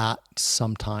that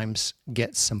sometimes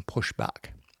gets some pushback.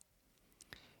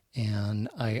 And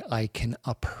I can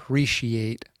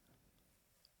appreciate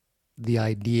the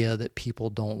idea that people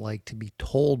don't like to be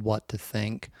told what to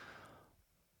think,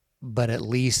 but at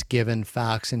least given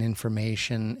facts and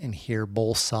information and hear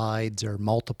both sides or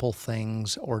multiple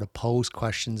things, or to pose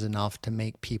questions enough to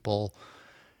make people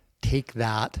take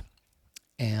that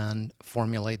and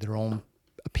formulate their own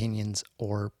opinions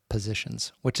or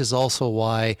positions, which is also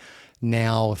why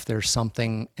now if there's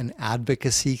something, an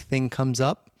advocacy thing comes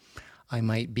up, I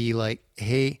might be like,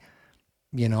 hey,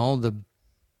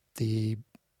 the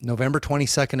November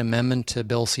 22nd Amendment to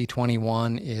Bill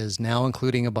C-21 is now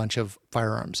including a bunch of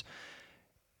firearms.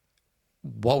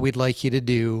 What we'd like you to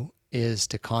do is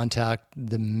to contact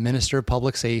the Minister of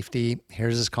Public Safety.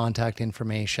 Here's his contact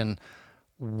information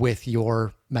with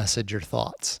your message or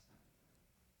thoughts.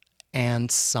 And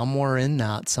somewhere in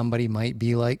that, somebody might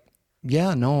be like,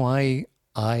 yeah, no, I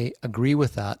agree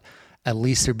with that. At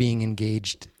least they're being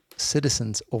engaged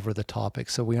citizens over the topic.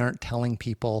 So we aren't telling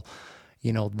people,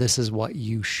 this is what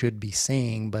you should be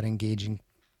saying, but engaging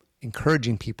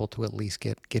encouraging people to at least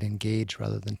get engaged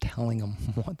rather than telling them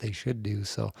what they should do.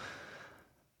 So,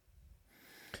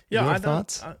 Yeah, your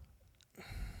thoughts?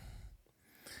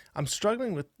 I'm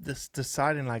struggling with this,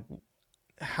 deciding like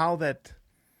how that,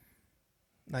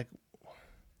 like,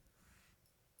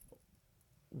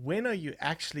 when are you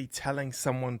actually telling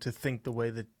someone to think the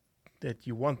way that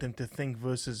you want them to think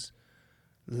versus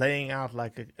laying out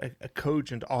like a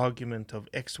cogent argument of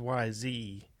X, Y,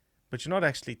 Z, but you're not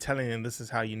actually telling them this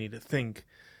is how you need to think,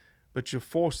 but you're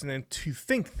forcing them to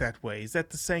think that way. Is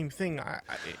that the same thing? Yeah,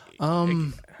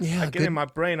 I get good. in my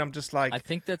brain, I'm just like, I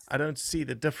think that's I don't see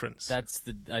the difference.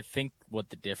 I think what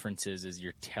the difference is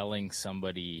you're telling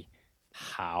somebody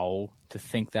how to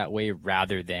think that way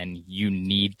rather than you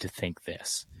need to think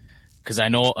this. Because I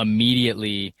know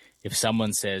immediately if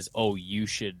someone says, "Oh, you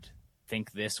should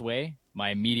think this way,"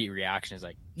 my immediate reaction is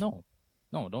like, no,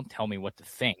 don't tell me what to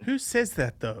think. Who says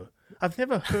that though? I've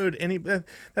never heard any.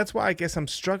 That's why I guess I'm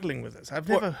struggling with this. I've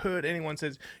never heard anyone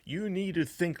says you need to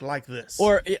think like this.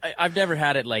 Or I've never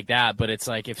had it like that, but it's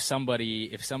like if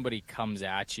somebody comes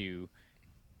at you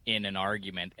in an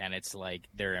argument and it's like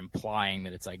they're implying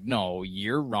that it's like, no,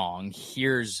 you're wrong.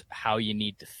 Here's how you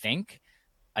need to think.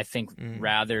 I think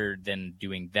rather than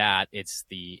doing that, it's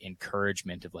the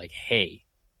encouragement of like, hey,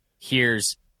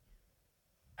 here's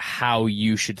how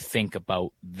you should think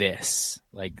about this.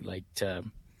 Like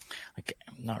I'm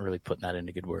not really putting that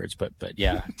into good words, but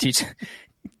yeah, teach.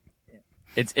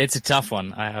 It's a tough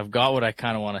one. I've got what I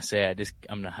kind of want to say.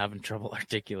 I'm having trouble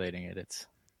articulating it.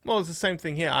 Well, it's the same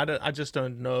thing here. I just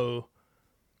don't know.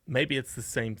 Maybe it's the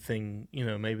same thing.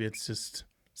 Maybe it's just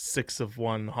 6 of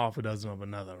one, half a dozen of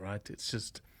another, right? It's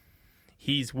just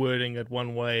he's wording it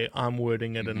one way, I'm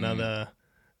wording it another.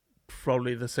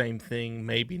 Probably the same thing,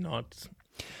 maybe not.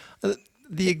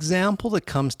 The example that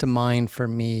comes to mind for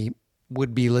me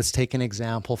would be, let's take an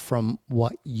example from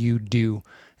what you do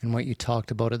and what you talked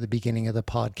about at the beginning of the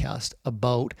podcast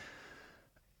about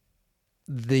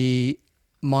the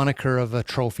moniker of a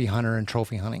trophy hunter and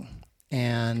trophy hunting.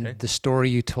 And the story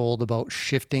you told about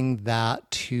shifting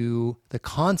that to the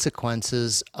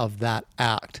consequences of that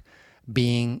act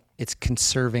being it's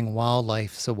conserving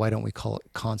wildlife. So why don't we call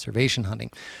it conservation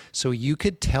hunting? So you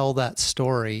could tell that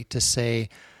story to say,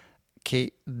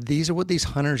 okay, these are what these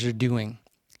hunters are doing.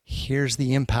 Here's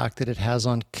the impact that it has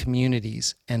on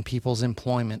communities and people's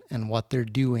employment and what they're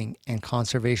doing and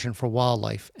conservation for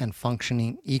wildlife and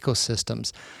functioning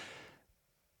ecosystems.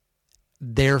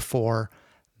 Therefore,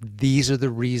 these are the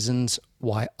reasons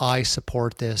why I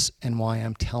support this and why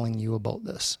I'm telling you about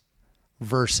this.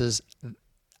 Versus,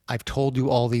 I've told you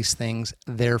all these things,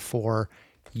 therefore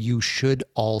you should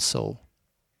also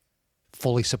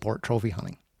fully support trophy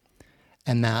hunting.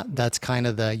 And that's kind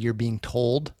of you're being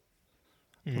told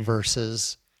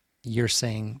versus you're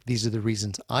saying, these are the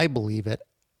reasons I believe it,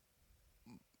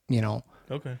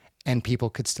 Okay. And people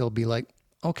could still be like,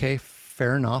 okay,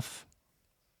 fair enough.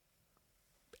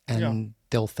 And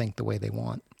they'll think the way they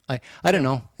want. I don't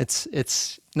know.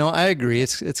 No, I agree.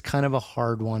 It's kind of a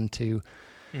hard one to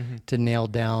nail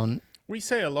down. We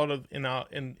say a lot of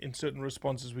in certain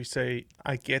responses, we say,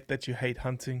 I get that you hate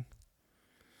hunting.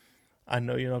 I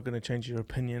know you're not going to change your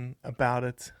opinion about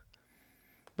it,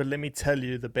 but let me tell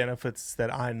you the benefits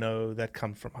that I know that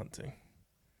come from hunting.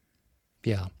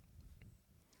 Yeah.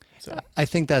 So I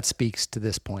think that speaks to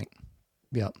this point.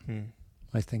 Yeah.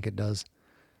 I think it does.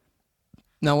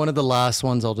 Now, one of the last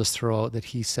ones I'll just throw out that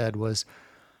he said was,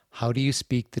 how do you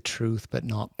speak the truth but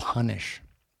not punish?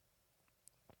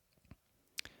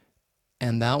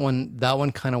 And that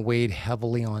one kind of weighed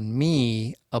heavily on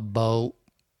me about,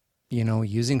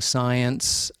 using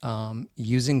science,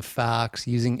 using facts,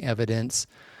 using evidence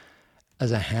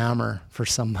as a hammer for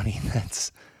somebody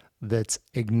that's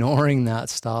ignoring that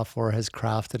stuff or has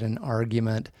crafted an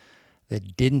argument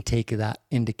that didn't take that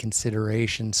into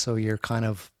consideration. So you're kind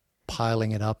of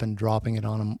piling it up and dropping it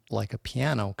on them like a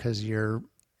piano because you're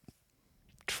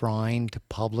trying to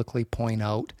publicly point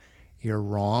out you're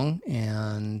wrong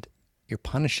and you're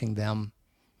punishing them,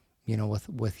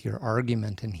 with your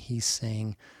argument. And he's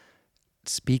saying,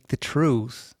 speak the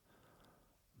truth,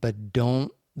 but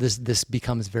don't. This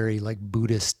becomes very like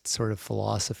Buddhist sort of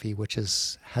philosophy, which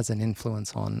has an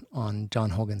influence on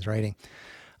John Hogan's writing.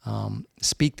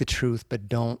 Speak the truth, but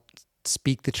don't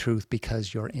speak the truth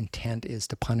because your intent is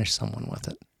to punish someone with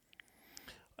it.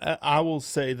 I will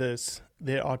say this.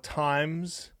 There are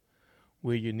times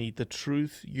where you need the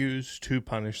truth used to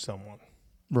punish someone.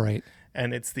 Right.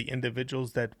 And it's the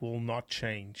individuals that will not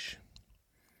change.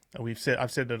 And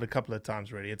I've said it a couple of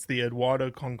times already. It's the Eduardo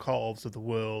Concalves of the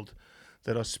world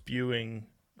that are spewing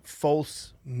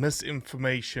false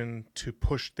misinformation to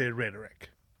push their rhetoric.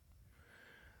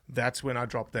 that's when I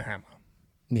dropped the hammer.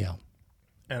 Yeah.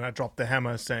 And I dropped the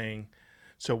hammer saying,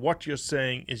 so what you're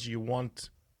saying is you want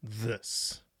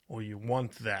this or you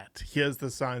want that. Here's the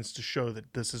signs to show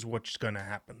that this is what's going to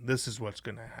happen. This is what's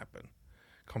going to happen.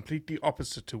 Completely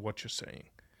opposite to what you're saying.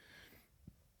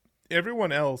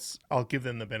 Everyone else, I'll give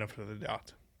them the benefit of the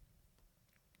doubt.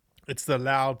 It's the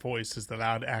loud voices, the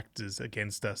loud actors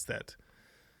against us that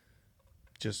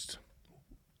just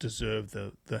deserve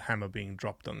the hammer being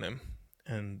dropped on them.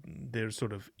 And there's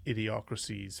sort of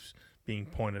idiocracies being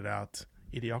pointed out.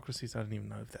 Idiocracies, I don't even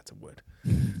know if that's a word.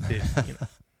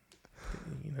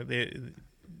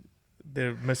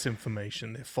 They're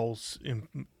misinformation,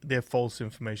 they're false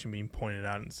information being pointed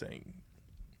out and saying,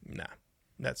 nah,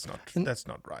 that's not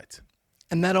right.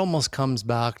 And that almost comes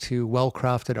back to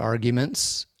well-crafted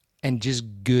arguments and just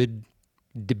good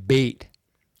debate.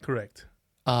 Correct.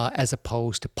 As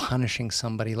opposed to punishing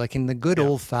somebody. Like in the good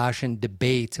old-fashioned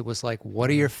debates, it was like, what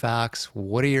are your facts?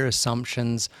 What are your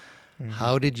assumptions?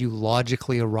 How did you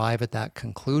logically arrive at that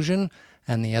conclusion?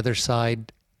 And the other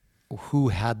side, who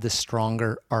had the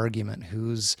stronger argument?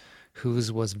 Whose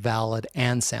was valid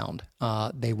and sound?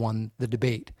 They won the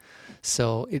debate.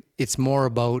 So it's more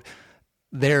about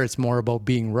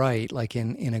being right, like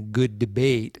in a good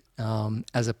debate,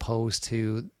 as opposed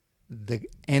to the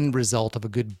end result of a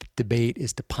good debate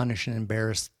is to punish and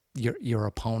embarrass your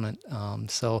opponent.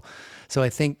 So I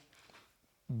think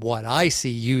what I see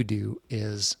you do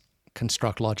is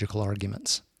construct logical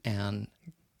arguments and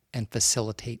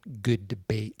facilitate good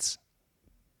debates.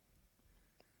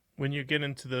 When you get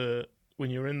when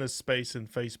you're in this space in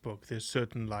Facebook, there's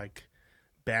certain like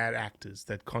bad actors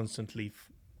that constantly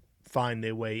find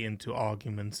their way into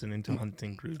arguments and into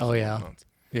hunting groups. Oh yeah. Whatnot.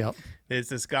 Yep. There's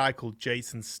this guy called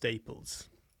Jason Staples.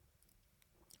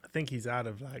 I think he's out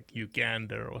of like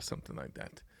Uganda or something like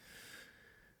that.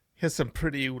 He has some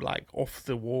pretty like off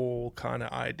the wall kind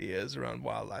of ideas around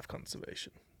wildlife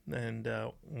conservation. And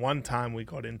one time we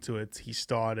got into it,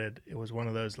 it was one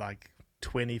of those like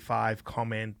 25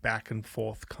 comment back and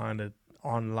forth kind of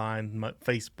online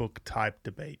Facebook type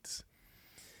debates.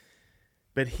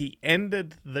 But he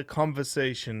ended the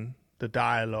conversation, the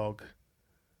dialogue,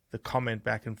 the comment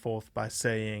back and forth by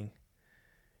saying,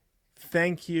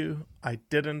 "Thank you, I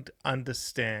didn't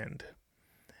understand.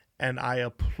 And I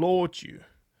applaud you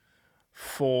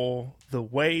for the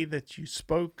way that you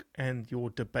spoke and your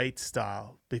debate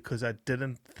style, because I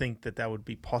didn't think that would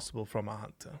be possible from a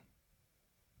hunter."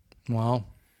 Wow.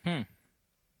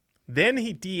 Then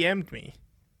he DM'd me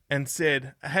and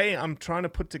said, "Hey, I'm trying to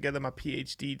put together my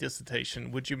PhD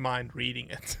dissertation. Would you mind reading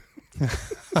it?"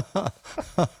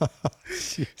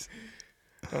 Jeez.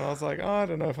 And I was like, I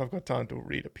don't know if I've got time to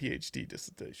read a PhD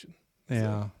dissertation.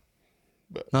 Yeah.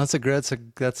 But No, that's a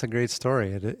great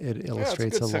story. It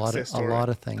illustrates a lot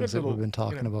of things that we've been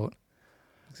talking about.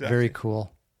 Exactly. Very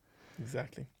cool.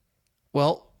 Exactly.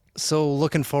 Well, so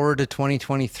looking forward to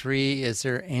 2023, is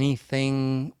there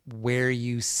anything where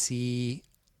you see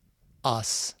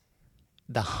us,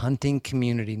 the hunting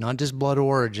community, not just Blood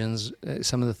Origins,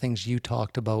 some of the things you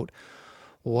talked about,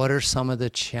 what are some of the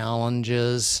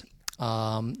challenges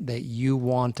that you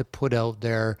want to put out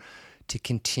there to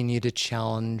continue to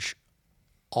challenge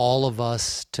all of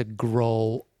us to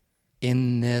grow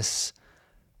in this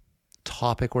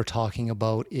topic we're talking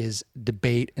about, is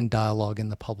debate and dialogue in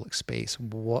the public space?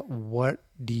 What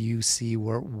do you see?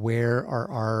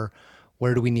 Where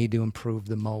do we need to improve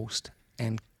the most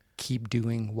and keep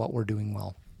doing what we're doing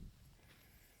well?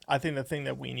 I think the thing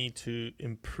that we need to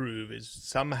improve is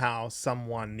somehow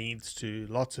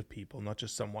lots of people, not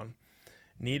just someone,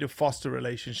 need to foster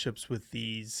relationships with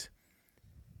these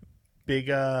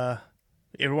bigger,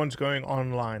 everyone's going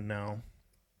online now,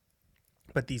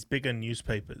 but these bigger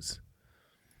newspapers,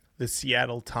 the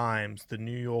Seattle Times, the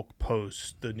New York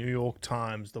Post, the New York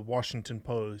Times, the Washington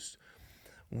Post,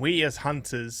 we as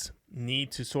hunters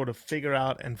need to sort of figure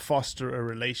out and foster a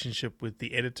relationship with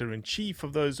the editor-in-chief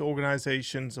of those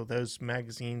organizations or those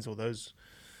magazines or those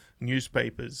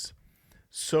newspapers,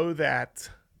 so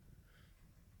that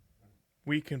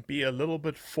we can be a little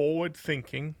bit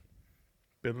forward-thinking,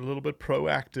 be a little bit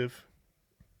proactive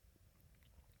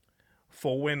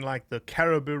for when like the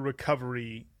caribou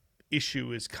recovery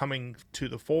issue is coming to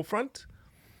the forefront.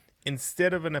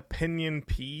 Instead of an opinion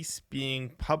piece being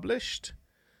published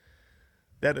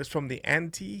that is from the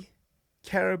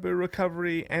anti-caribou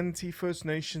recovery, anti-First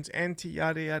Nations,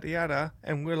 anti-yada, yada, yada,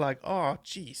 and we're like, oh,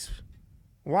 geez,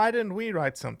 why didn't we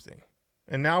write something?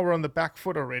 And now we're on the back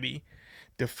foot already,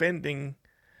 defending,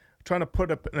 trying to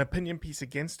put an opinion piece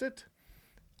against it.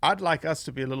 I'd like us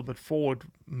to be a little bit forward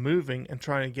moving and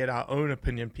trying to get our own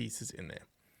opinion pieces in there.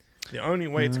 The only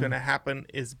way it's going to happen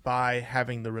is by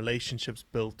having the relationships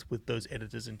built with those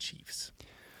editors-in-chiefs.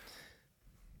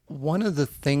 One of the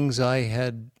things I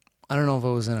don't know if it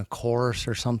was in a course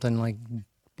or something like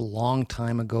a long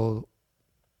time ago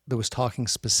that was talking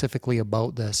specifically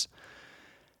about this.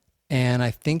 And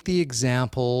I think the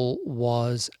example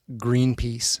was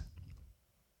Greenpeace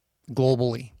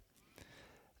globally.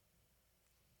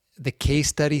 The case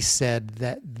study said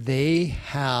that they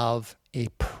have a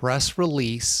press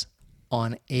release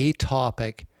on a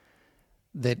topic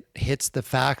that hits the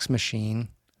fax machine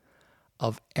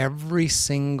of every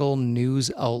single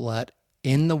news outlet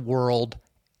in the world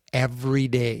every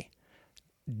day,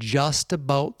 just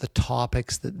about the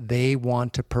topics that they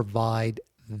want to provide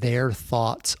their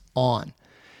thoughts on.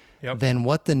 Yep. Then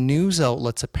what the news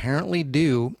outlets apparently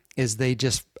do is they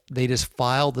just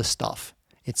file the stuff.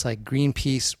 It's like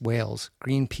Greenpeace whales,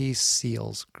 Greenpeace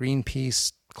seals,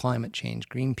 Greenpeace climate change,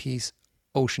 Greenpeace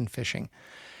ocean fishing.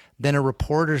 Then a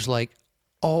reporter's like,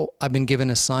 oh, I've been given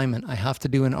an assignment. I have to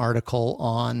do an article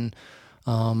on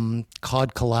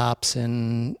cod collapse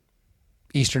in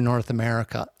Eastern North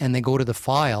America. And they go to the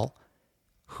file.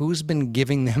 Who's been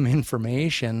giving them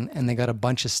information? And they got a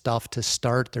bunch of stuff to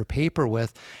start their paper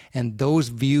with. And those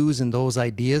views and those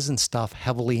ideas and stuff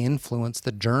heavily influence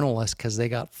the journalist because they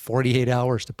got 48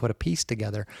 hours to put a piece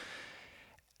together.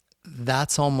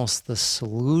 That's almost the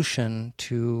solution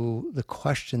to the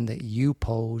question that you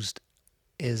posed,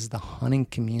 is the hunting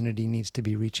community needs to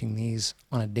be reaching these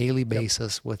on a daily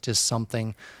basis with just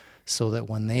something so that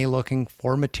when they're looking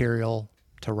for material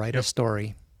to write a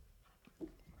story.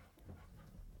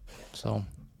 So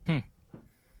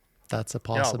that's a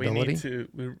possibility.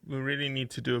 We really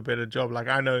need to do a better job. Like,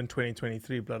 I know in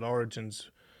 2023 Blood Origins,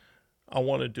 I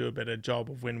want to do a better job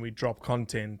of when we drop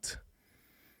content.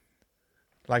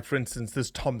 Like, for instance, this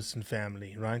Thompson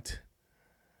family, right?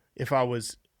 If I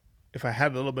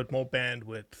had a little bit more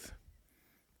bandwidth,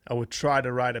 I would try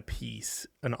to write a piece,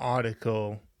 an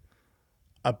article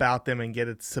about them and get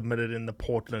it submitted in the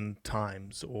Portland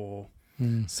Times or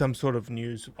some sort of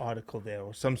news article there,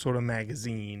 or some sort of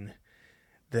magazine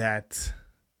that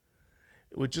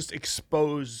would just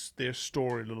expose their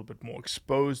story a little bit more,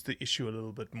 expose the issue a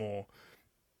little bit more.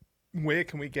 Where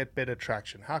can we get better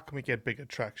traction? How can we get bigger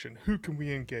traction? Who can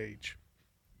we engage?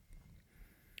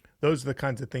 Those are the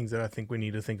kinds of things that I think we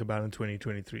need to think about in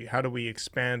 2023. How do we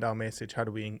expand our message? How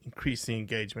do we increase the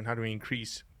engagement? How do we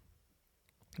increase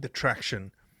the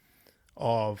traction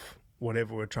of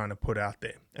whatever we're trying to put out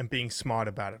there, and being smart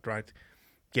about it, right?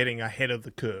 Getting ahead of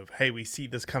the curve. Hey, we see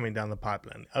this coming down the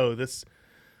pipeline. Oh, this,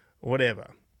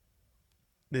 whatever.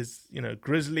 There's,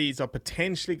 grizzlies are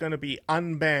potentially going to be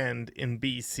unbanned in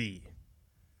BC.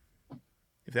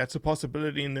 If that's a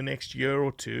possibility in the next year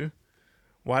or two,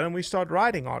 why don't we start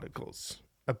writing articles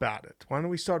about it? Why don't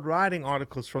we start writing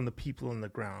articles from the people on the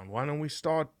ground? Why don't we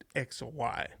start X or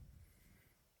Y?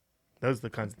 Those are the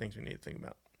kinds of things we need to think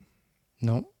about.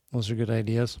 No, those are good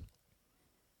ideas.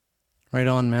 Right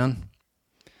on, man.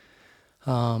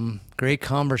 Great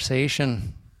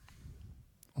conversation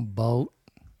about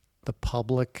the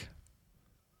public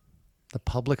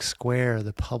square,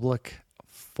 the public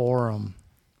forum,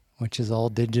 which is all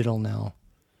digital now.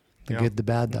 The good, the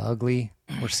bad, the ugly.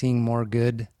 We're seeing more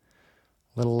good,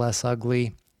 a little less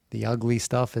ugly. The ugly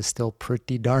stuff is still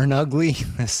pretty darn ugly.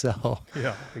 So,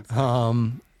 yeah,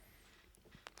 exactly.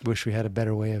 Wish we had a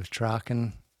better way of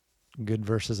tracking good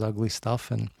versus ugly stuff.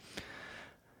 And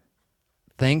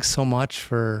thanks so much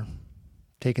for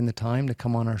taking the time to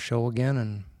come on our show again,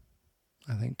 and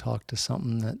I think talk to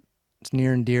something that's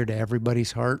near and dear to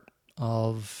everybody's heart,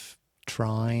 of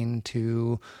trying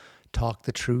to talk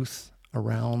the truth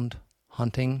around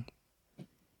hunting.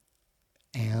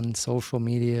 And social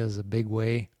media is a big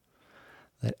way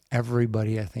that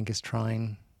everybody, I think, is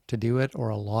trying to do it, or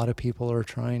a lot of people are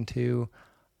trying to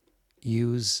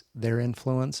use their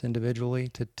influence individually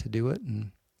to do it.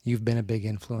 And you've been a big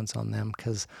influence on them,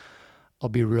 because I'll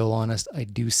be real honest, I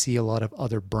do see a lot of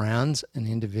other brands and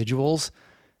individuals,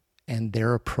 and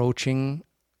they're approaching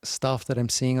stuff that I'm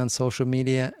seeing on social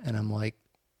media, and I'm like,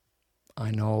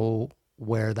 I know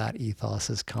where that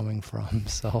ethos is coming from.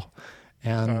 So,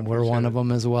 and we're one of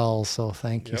them as well. So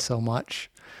thank you so much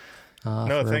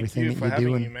for everything that you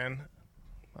do. Having me, man.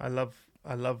 I love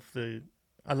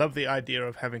the idea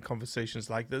of having conversations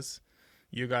like this.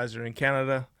 You guys are in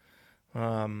Canada.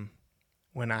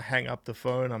 When I hang up the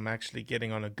phone, I'm actually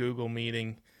getting on a Google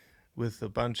meeting with a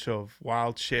bunch of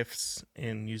wild chefs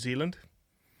in New Zealand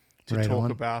to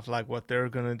talk about like what they're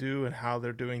going to do and how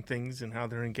they're doing things and how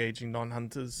they're engaging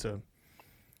non-hunters. So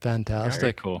fantastic.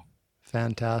 Very cool.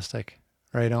 Fantastic.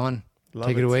 Right on.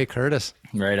 Take it away, Curtis.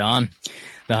 Right on.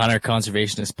 The Hunter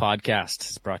Conservationist Podcast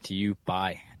is brought to you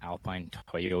by Alpine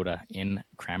Toyota in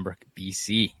Cranbrook,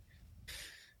 BC.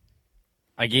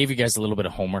 I gave you guys a little bit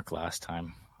of homework last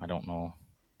time. I don't know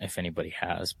if anybody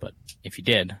has, but if you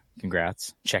did,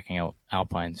 congrats. Checking out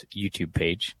Alpine's YouTube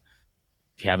page.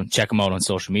 If you haven't, check them out on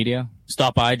social media.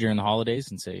 Stop by during the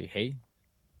holidays and say, hey,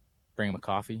 bring them a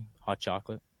coffee, hot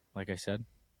chocolate, like I said.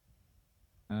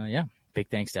 Big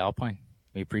thanks to Alpine.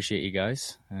 We appreciate you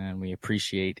guys, and we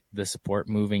appreciate the support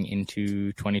moving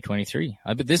into 2023.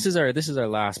 But this is our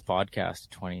last podcast,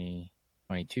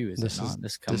 2022, is it not?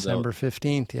 This comes December out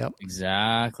 15th. Yep.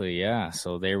 Exactly. Yeah.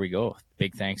 So there we go.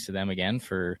 Big thanks to them again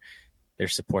for their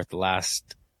support the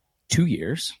last 2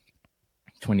 years,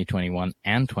 2021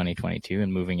 and 2022,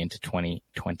 and moving into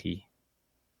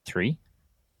 2023.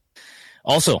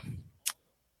 Also,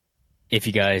 if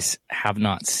you guys have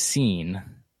not seen,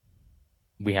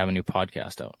 we have a new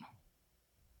podcast out.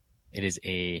 It is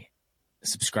a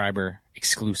subscriber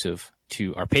exclusive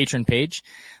to our Patreon page.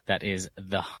 That is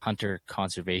The Hunter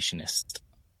Conservationist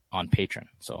on Patreon.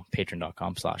 So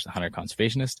patreon.com/The Hunter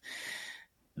Conservationist.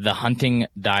 The Hunting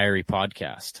Diary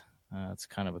Podcast. It's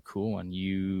kind of a cool one.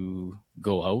 You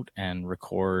go out and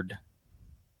record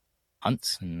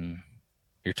hunts and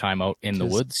your time out in the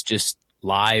woods, just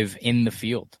live in the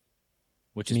field,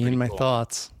 which is me and my cool.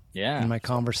 thoughts. Yeah. And my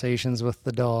conversations with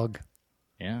the dog.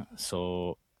 Yeah.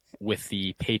 So with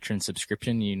the patron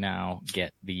subscription, you now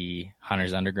get the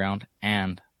Hunters Underground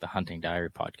and the Hunting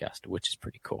Diary Podcast, which is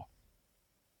pretty cool.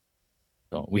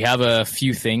 So we have a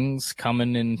few things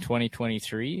coming in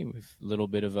 2023 with a little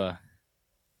bit of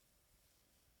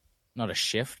not a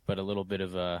shift, but a little bit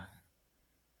of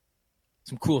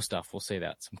some cool stuff. We'll say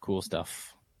that. Some cool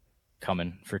stuff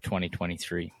coming for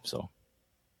 2023. So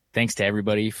thanks to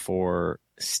everybody for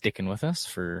sticking with us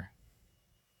for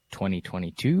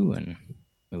 2022, and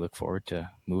we look forward to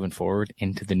moving forward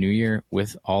into the new year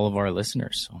with all of our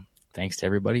listeners. So thanks to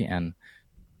everybody, and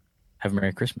have a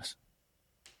Merry Christmas.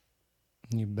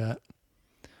 You bet.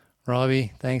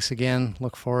 Robbie, thanks again.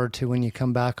 Look forward to when you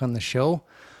come back on the show.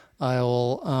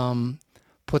 I'll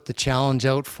put the challenge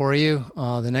out for you.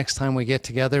 The next time we get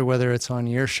together, whether it's on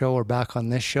your show or back on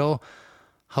this show,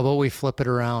 how about we flip it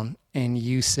around and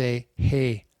you say,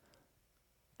 hey,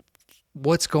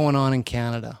 what's going on in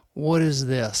Canada? What is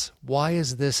this? Why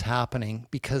is this happening?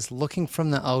 Because looking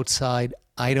from the outside,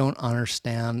 I don't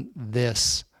understand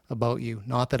this about you.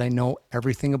 Not that I know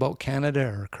everything about Canada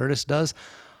or Curtis does.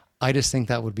 I just think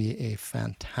that would be a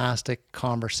fantastic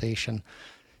conversation.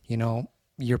 You know,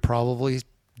 you're probably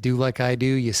do like I do.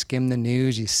 You skim the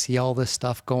news, you see all this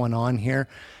stuff going on here,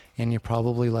 and you're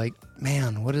probably like,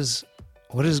 man, what is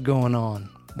going on?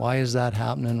 Why is that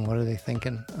happening? What are they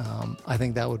thinking? I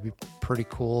think that would be pretty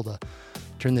cool to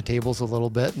turn the tables a little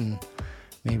bit and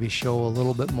maybe show a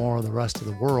little bit more of the rest of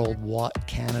the world what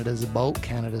Canada's about,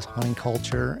 Canada's hunting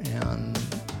culture and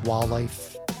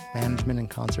wildlife management and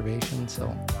conservation.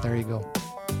 So there you go.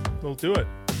 We'll do it.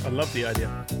 I love the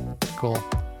idea. Cool.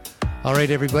 All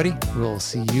right, everybody. We'll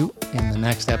see you in the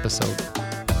next episode.